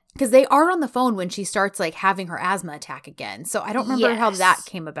moment. Because they are on the phone when she starts like having her asthma attack again. So I don't remember how that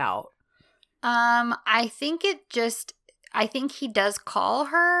came about. I think he does call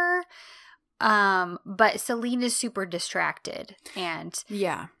her. But Celine is super distracted, and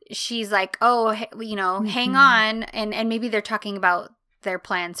yeah, she's like, oh, you know, hang on. And maybe they're talking about their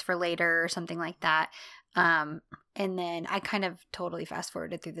plans for later or something like that. And then I kind of totally fast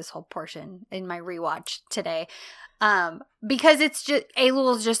forwarded through this whole portion in my rewatch today. Because it's just,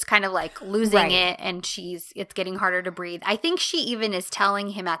 Elul's just kind of like losing it, and it's getting harder to breathe. I think she even is telling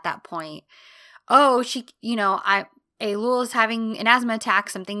him at that point, oh, Elul is having an asthma attack.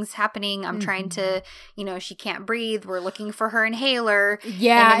 Something's happening. I'm trying to, you know, she can't breathe. We're looking for her inhaler.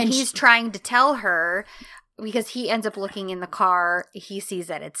 Yeah. And he's trying to tell her, because he ends up looking in the car. He sees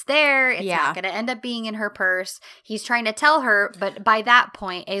that it's there. It's not going to end up being in her purse. He's trying to tell her. But by that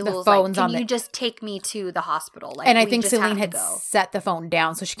point, Elul's like, can you just take me to the hospital? Like, and I think Celine had set the phone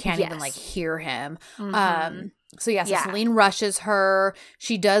down, so she can't even like hear him. So Celine rushes her.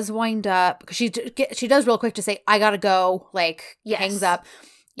 She does wind up, because she does real quick to say, I gotta go, like hangs up.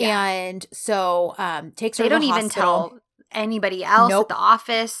 Yeah. And so takes her to the hospital. They don't even tell anybody else at the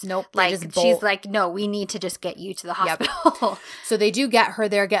office. Like she's like, no, we need to just get you to the hospital. So they do get her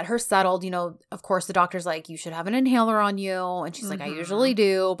there, get her settled. You know, of course the doctor's like, you should have an inhaler on you. And she's like, I usually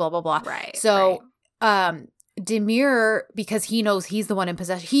do, blah, blah, blah. Right. So Demir, because he knows he's the one in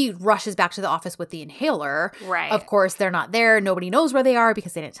possession, he rushes back to the office with the inhaler. Right. Of course, they're not there. Nobody knows where they are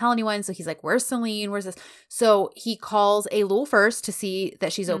because they didn't tell anyone. So he's like, where's Celine? Where's this? So he calls Elul first to see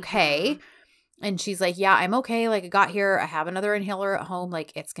that she's okay. And she's like, yeah, I'm okay. Like, I got here. I have another inhaler at home.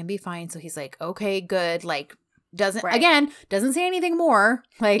 Like, it's going to be fine. So he's like, okay, good. Like, doesn't say anything more.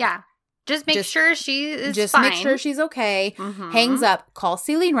 Like, yeah. Just make sure she is just fine. Make sure she's okay. Hangs up, calls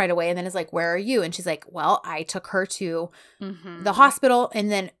Celine right away, and then is like, where are you? And she's like, well, I took her to the hospital.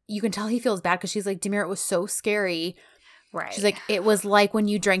 And then you can tell he feels bad because she's like, Demir, it was so scary. Right. She's like, it was like when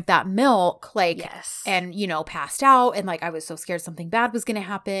you drank that milk, like, and, you know, passed out. And like, I was so scared something bad was going to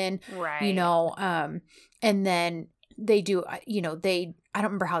happen. Right. You know, and then they do, you know, I don't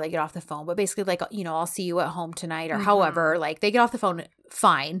remember how they get off the phone, but basically like, you know, I'll see you at home tonight or however, like they get off the phone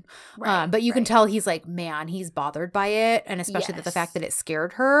fine. Right, but you can tell he's like, man, he's bothered by it. And especially the fact that it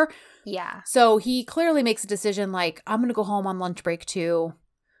scared her. Yeah. So he clearly makes a decision like, I'm going to go home on lunch break too.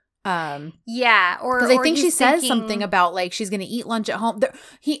 Yeah. Or because I think she says something about like, she's going to eat lunch at home.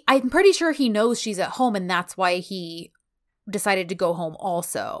 I'm pretty sure he knows she's at home, and that's why he decided to go home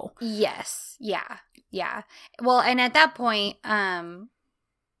also. Yes. Yeah. Yeah. Well, and at that point,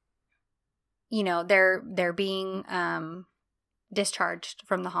 you know, they're being discharged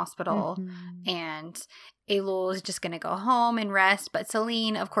from the hospital, and Elul is just going to go home and rest. But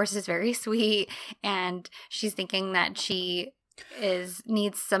Celine, of course, is very sweet, and she's thinking that she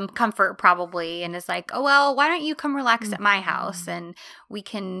needs some comfort probably, and is like, oh, well, why don't you come relax at my house, and we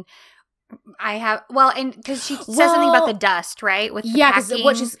can... and because she says something about the dust, right? With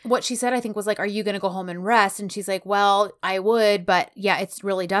because what she said, I think, was like, "Are you going to go home and rest?" And she's like, "Well, I would, but yeah, it's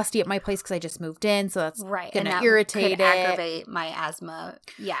really dusty at my place because I just moved in, so that's right, going to irritate aggravate my asthma."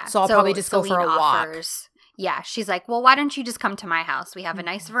 Yeah, so I'll probably just go for a walk. Yeah, she's like, well, why don't you just come to my house? We have a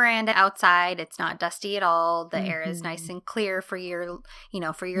nice veranda outside. It's not dusty at all. The air is nice and clear for your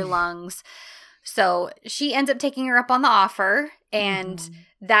lungs. So she ends up taking her up on the offer, and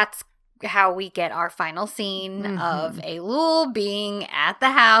that's how we get our final scene of Elul being at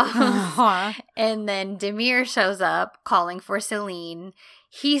the house. And then Demir shows up calling for Celine.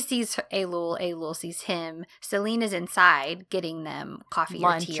 He sees Elul sees him. Celine is inside getting them coffee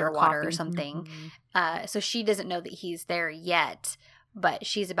lunch or tea or water or something. So she doesn't know that he's there yet, but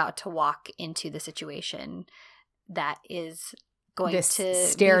she's about to walk into the situation that is going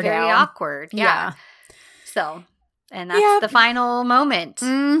to be very awkward. Yeah. So, and that's the final moment.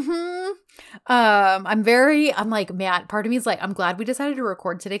 I'm like, man, part of me is like, I'm glad we decided to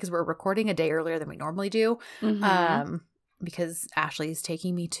record today because we're recording a day earlier than we normally do. Because Ashley's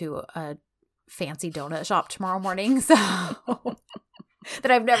taking me to a fancy donut shop tomorrow morning. So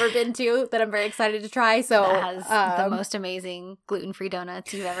that I've never been to, that I'm very excited to try. So that has the most amazing gluten-free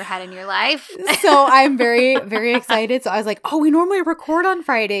donuts you've ever had in your life. So I'm very, very excited. So I was like, oh, we normally record on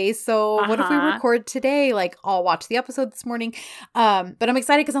Fridays. So what if we record today? Like, I'll watch the episode this morning. But I'm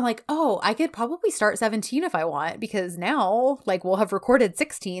excited because I'm like, oh, I could probably start 17 if I want, because now like we'll have recorded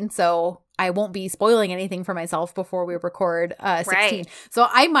 16. So I won't be spoiling anything for myself before we record 16. Right. So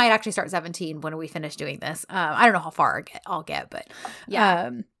I might actually start 17 when we finish doing this. I don't know how far I'll get, but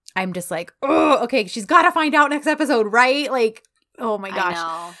I'm just like, oh, okay, she's got to find out next episode, right? Like, oh my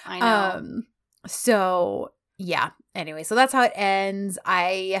gosh. I know. So yeah. Anyway, so that's how it ends.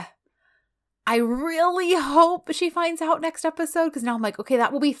 I really hope she finds out next episode, because now I'm like, okay,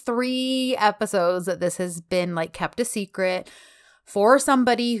 that will be 3 episodes that this has been like kept a secret. for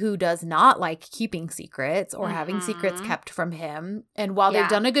somebody who does not like keeping secrets or having secrets kept from him. And while they've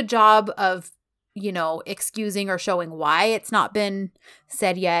done a good job of, you know, excusing or showing why it's not been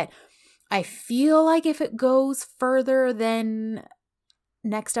said yet, I feel like if it goes further than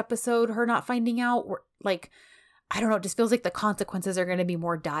next episode, her not finding out, like, I don't know, it just feels like the consequences are going to be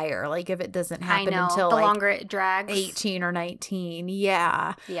more dire. Like if it doesn't happen until the like longer it drags, 18 or 19.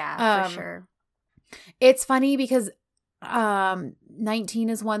 Yeah. Yeah, for sure. It's funny because 19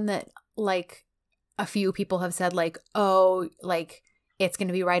 is one that like a few people have said like, oh, like it's going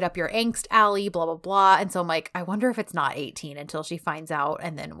to be right up your angst alley, blah, blah, blah. And so I'm like, I wonder if it's not 18 until she finds out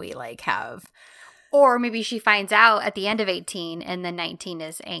and then we like have. Or maybe she finds out at the end of 18 and then 19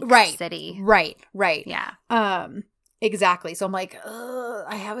 is Angst City. Right. Yeah. Exactly. So I'm like,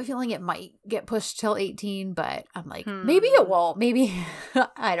 I have a feeling it might get pushed till 18, but I'm like, maybe it won't. Maybe,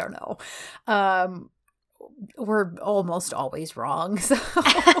 I don't know. We're almost always wrong. So.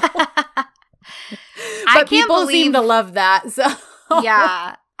 But people seem to love that. So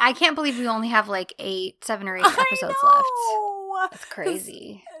yeah. I can't believe we only have like 7 or 8 episodes left. That's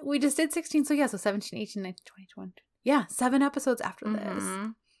crazy. We just did 16. So yeah, so 17, 18, 19, 20, 21. Yeah, 7 episodes after this.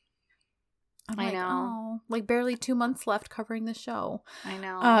 I know. Like barely 2 months left covering the show. I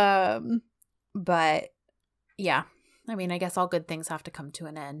know. But yeah, I mean, I guess all good things have to come to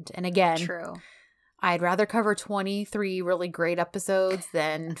an end. And again, true. I'd rather cover 23 really great episodes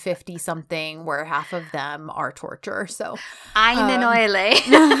than 50 something where half of them are torture. So Eine Neule.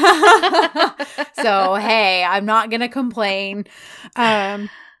 So hey, I'm not gonna complain.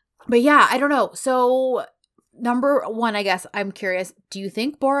 But yeah, I don't know. So number one, I guess I'm curious. Do you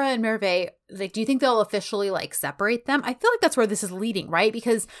think Bora and Merve, like, do you think they'll officially like separate them? I feel like that's where this is leading, right?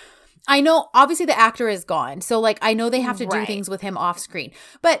 Because I know obviously the actor is gone, so like I know they have to do things with him off screen,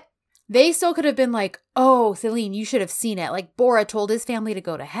 but they still could have been like, oh, Celine, you should have seen it. Like, Bora told his family to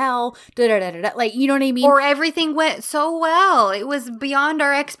go to hell. Like, you know what I mean? Or everything went so well. It was beyond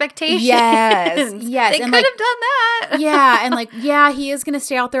our expectations. Yes. They could have done that. Yeah. And like, yeah, he is going to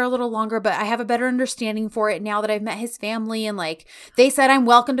stay out there a little longer, but I have a better understanding for it now that I've met his family. And like, they said I'm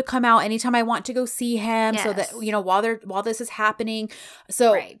welcome to come out anytime I want to go see him. Yes. So that, you know, while this is happening.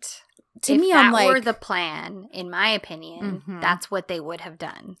 So to me, I'm like, if that were the plan, in my opinion, that's what they would have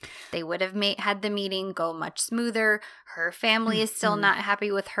done. They would have had the meeting go much smoother. Her family is still not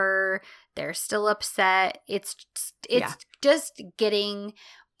happy with her. They're still upset. It's just getting,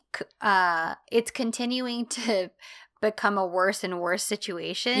 it's continuing to become a worse and worse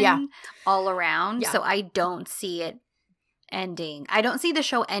situation all around. So I don't see it ending. I don't see the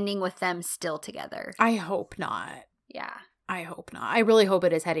show ending with them still together. I hope not. Yeah. I hope not. I really hope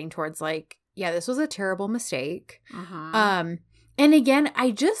it is heading towards like, yeah, this was a terrible mistake. And again,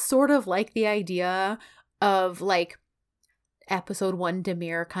 I just sort of like the idea of like episode 1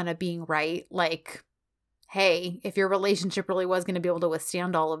 Demir kind of being right. Like, hey, if your relationship really was going to be able to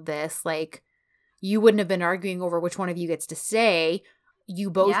withstand all of this, like you wouldn't have been arguing over which one of you gets to stay. You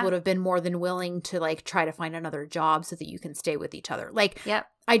both would have been more than willing to like try to find another job so that you can stay with each other. Like,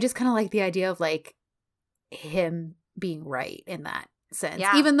 I just kind of like the idea of like him being right in that sense.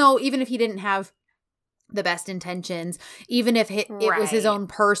 Even if he didn't have the best intentions, even if it was his own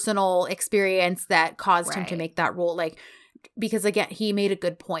personal experience that caused him to make that rule, like, because again, he made a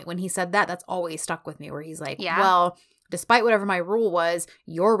good point when he said that. That's always stuck with me, where he's like, well, despite whatever my rule was,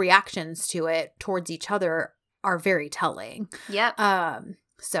 your reactions to it towards each other are very telling.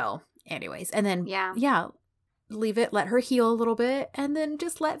 So anyways, and then leave it, let her heal a little bit, and then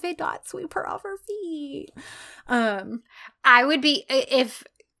just let Vedat sweep her off her feet. I would be,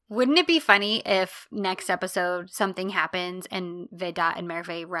 wouldn't it be funny if next episode something happens and Vedat and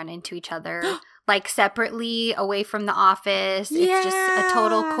Merve run into each other like separately away from the office? It's just a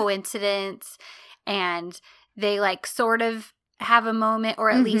total coincidence, and they like sort of have a moment, or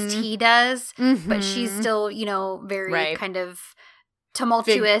at least he does, but she's still, you know, very kind of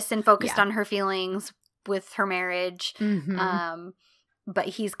tumultuous and focused on her feelings with her marriage. But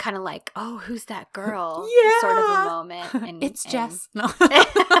he's kind of like, oh, who's that girl? Sort of a moment. And it's Jess. No.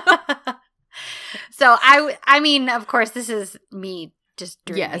 So I mean, of course, this is me just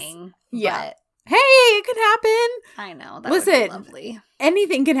dreaming. But hey, it could happen. I know. That would be lovely.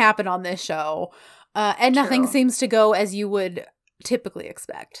 Anything can happen on this show. And nothing seems to go as you would typically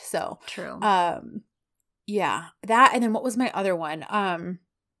expect. So true. Yeah, that. And then what was my other one?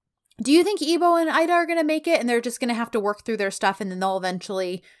 Do you think Ebo and Ida are going to make it, and they're just going to have to work through their stuff, and then they'll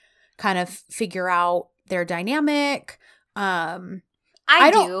eventually kind of figure out their dynamic? I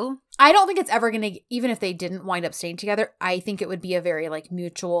don't think it's ever going to, even if they didn't wind up staying together, I think it would be a very like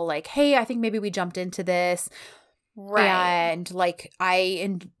mutual, like, hey, I think maybe we jumped into this. Right. And like,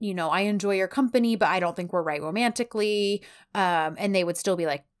 I enjoy your company, but I don't think we're right romantically. And they would still be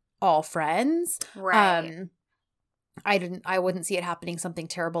like all friends. Right. I wouldn't see it happening something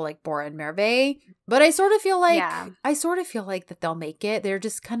terrible like Bora and Merve, but I sort of feel like that they'll make it. They're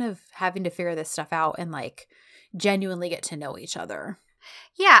just kind of having to figure this stuff out and like genuinely get to know each other.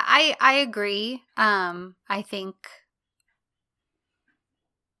 Yeah, I agree. I think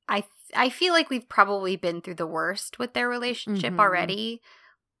I feel like we've probably been through the worst with their relationship already.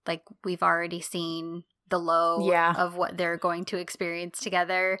 Like, we've already seen the low of what they're going to experience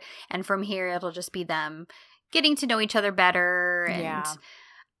together. And from here, it'll just be them getting to know each other better. And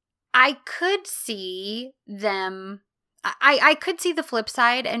I could see them, I could see the flip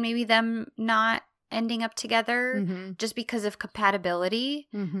side and maybe them not ending up together just because of compatibility.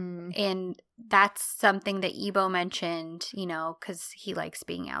 And that's something that Ebo mentioned, because he likes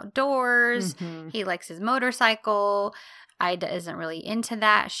being outdoors. He likes his motorcycle. Ida isn't really into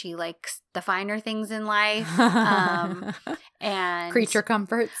that. She likes the finer things in life. And creature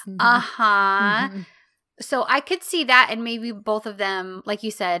comforts. So I could see that, and maybe both of them, like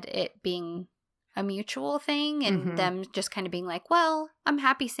you said, it being a mutual thing and them just kind of being like, well, I'm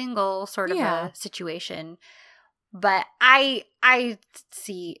happy single sort of a situation. But I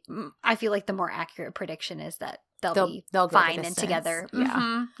feel like the more accurate prediction is that they'll be fine and together.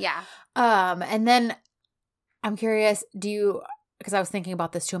 Yeah. And then I'm curious, because I was thinking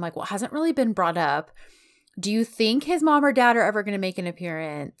about this too, I'm like, well, it hasn't really been brought up. Do you think his mom or dad are ever going to make an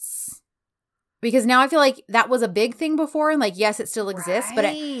appearance? Because now I feel like that was a big thing before, and like, yes, it still exists, but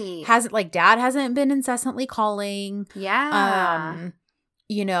it hasn't, like, dad hasn't been incessantly calling. Yeah.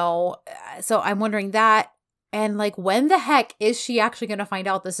 So I'm wondering that. And like, when the heck is she actually going to find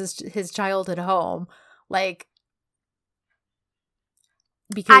out this is his childhood home? Like,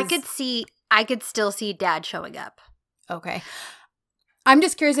 because I could still see dad showing up. Okay. I'm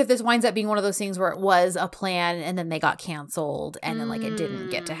just curious if this winds up being one of those things where it was a plan and then they got canceled and then like it didn't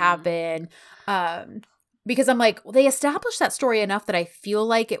get to happen. Because I'm like, well, they established that story enough that I feel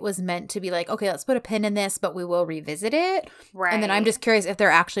like it was meant to be like, okay, let's put a pin in this, but we will revisit it. Right. And then I'm just curious if there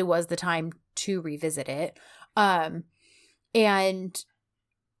actually was the time to revisit it. And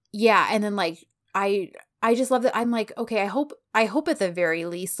yeah, and then like, I just love that. I'm like, okay, I hope at the very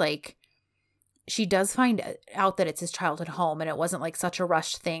least, like, she does find out that it's his childhood home and it wasn't like such a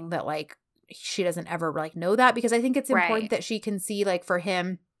rushed thing that like she doesn't ever like know that, because I think it's important that she can see, like, for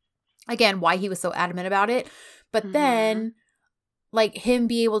him, again, why he was so adamant about it. But then like him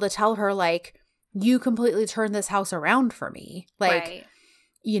be able to tell her, like, you completely turned this house around for me. Like,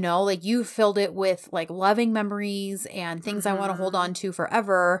 like, you filled it with like loving memories and things I want to hold on to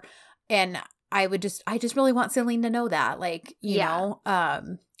forever. And I just really want Celine to know that, like, you know,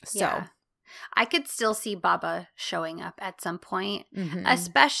 so. I could still see Baba showing up at some point.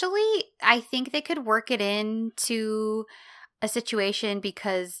 Especially, I think they could work it into a situation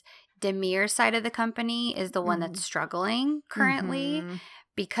because Demir's side of the company is the one that's struggling currently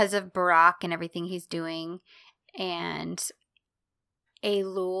because of Barack and everything he's doing. And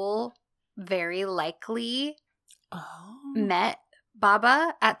Elul very likely met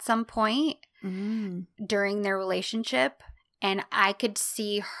Baba at some point during their relationship. And I could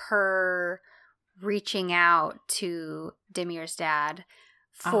see her reaching out to Demir's dad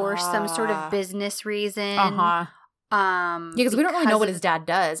for some sort of business reason. Because we don't really know what his dad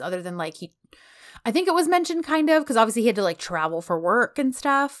does other than like I think it was mentioned kind of, because obviously he had to like travel for work and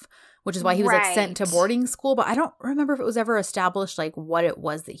stuff, which is why he was like sent to boarding school. But I don't remember if it was ever established like what it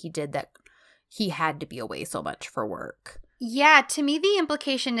was that he did that he had to be away so much for work. Yeah, to me the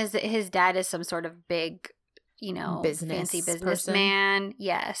implication is that his dad is some sort of big, fancy businessman,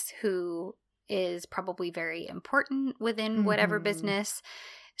 yes, who is probably very important within whatever business.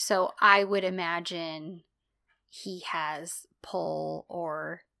 So I would imagine he has pull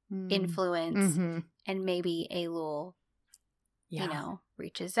or influence, and maybe Elul,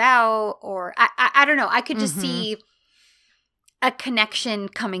 reaches out, or I don't know. I could just see a connection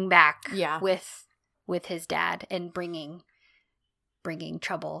coming back with his dad and bringing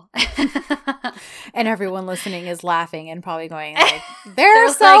trouble. And everyone listening is laughing and probably going like, they're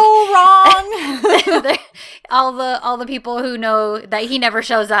so wrong. all the people who know that he never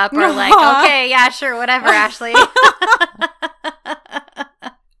shows up are like, okay, yeah, sure, whatever, Ashley.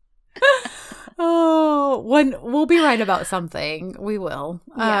 We'll be right about something. We will.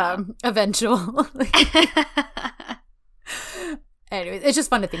 Eventually. Anyways, it's just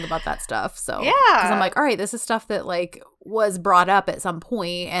fun to think about that stuff. So, yeah, because I'm like, all right, this is stuff that like was brought up at some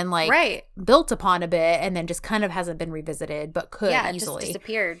point and like built upon a bit, and then just kind of hasn't been revisited, but could easily just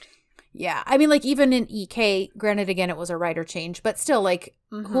disappeared. Yeah. I mean, like, even in EK, granted, again, it was a writer change, but still, like,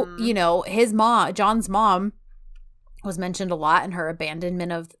 who, you know, his mom, John's mom, was mentioned a lot in her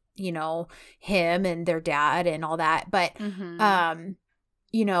abandonment of, you know, him and their dad and all that. But,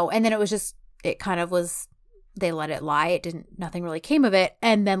 you know, and then it was just, it kind of was, they let it lie. It didn't, nothing really came of it.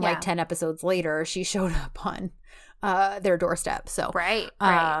 And then, like, 10 episodes later, she showed up on their doorstep. So, right.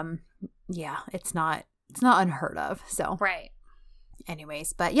 Yeah, it's not unheard of. So, right.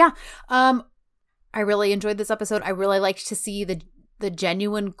 Anyways, but yeah, I really enjoyed this episode. I really liked to see the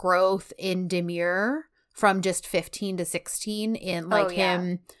genuine growth in Demure from just 15 to 16 in like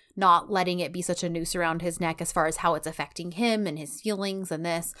him not letting it be such a noose around his neck as far as how it's affecting him and his feelings and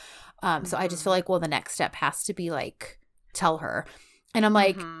this. So I just feel like, well, the next step has to be like, tell her. And I'm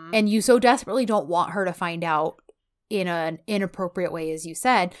like, and you so desperately don't want her to find out in an inappropriate way, as you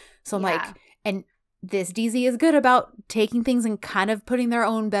said. So I'm like, and this DZ is good about taking things and kind of putting their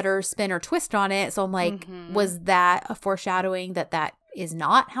own better spin or twist on it. So I'm like, was that a foreshadowing that is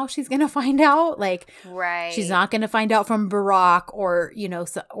not how she's going to find out? Like, she's not going to find out from Barack or, you know,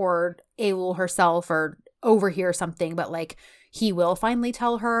 or Elul herself or overhear something, but like he will finally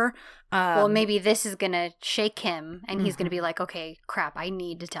tell her. Well, maybe this is going to shake him and he's going to be like, okay, crap, I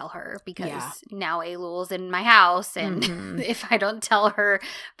need to tell her because now Elul's in my house. And if I don't tell her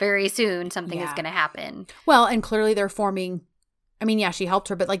very soon, something is going to happen. Well, and clearly they're forming, I mean, she helped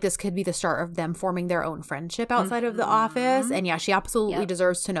her, but like this could be the start of them forming their own friendship outside of the office. And she absolutely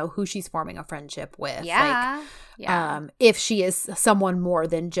deserves to know who she's forming a friendship with. Yeah. Like, if she is someone more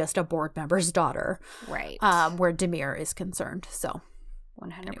than just a board member's daughter. Right. Where Demure is concerned. So.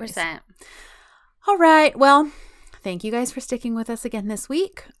 100%. Anyways. All right. Well, thank you guys for sticking with us again this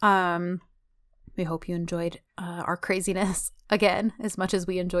week. We hope you enjoyed our craziness again as much as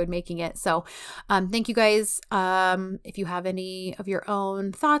we enjoyed making it. So thank you guys. If you have any of your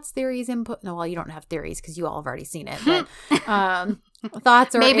own thoughts, theories, input. No, well, you don't have theories because you all have already seen it. But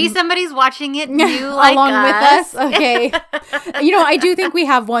thoughts or maybe somebody's watching it new like along us. with us. Okay. You know, I do think we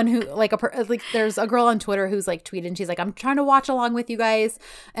have one who like there's a girl on Twitter who's like tweeted and she's like, I'm trying to watch along with you guys.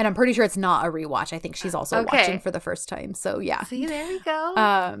 And I'm pretty sure it's not a rewatch. I think she's also watching for the first time. So yeah. See, there we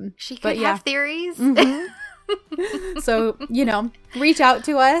go. She could have theories. So, you know, reach out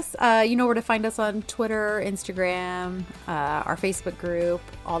to us. You know where to find us on Twitter, Instagram, our Facebook group.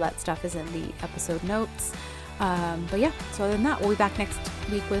 All that stuff is in the episode notes. But yeah, so other than that, we'll be back next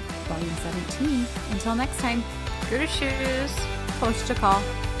week with Volume 17. Until next time. Good shoes. Post a call.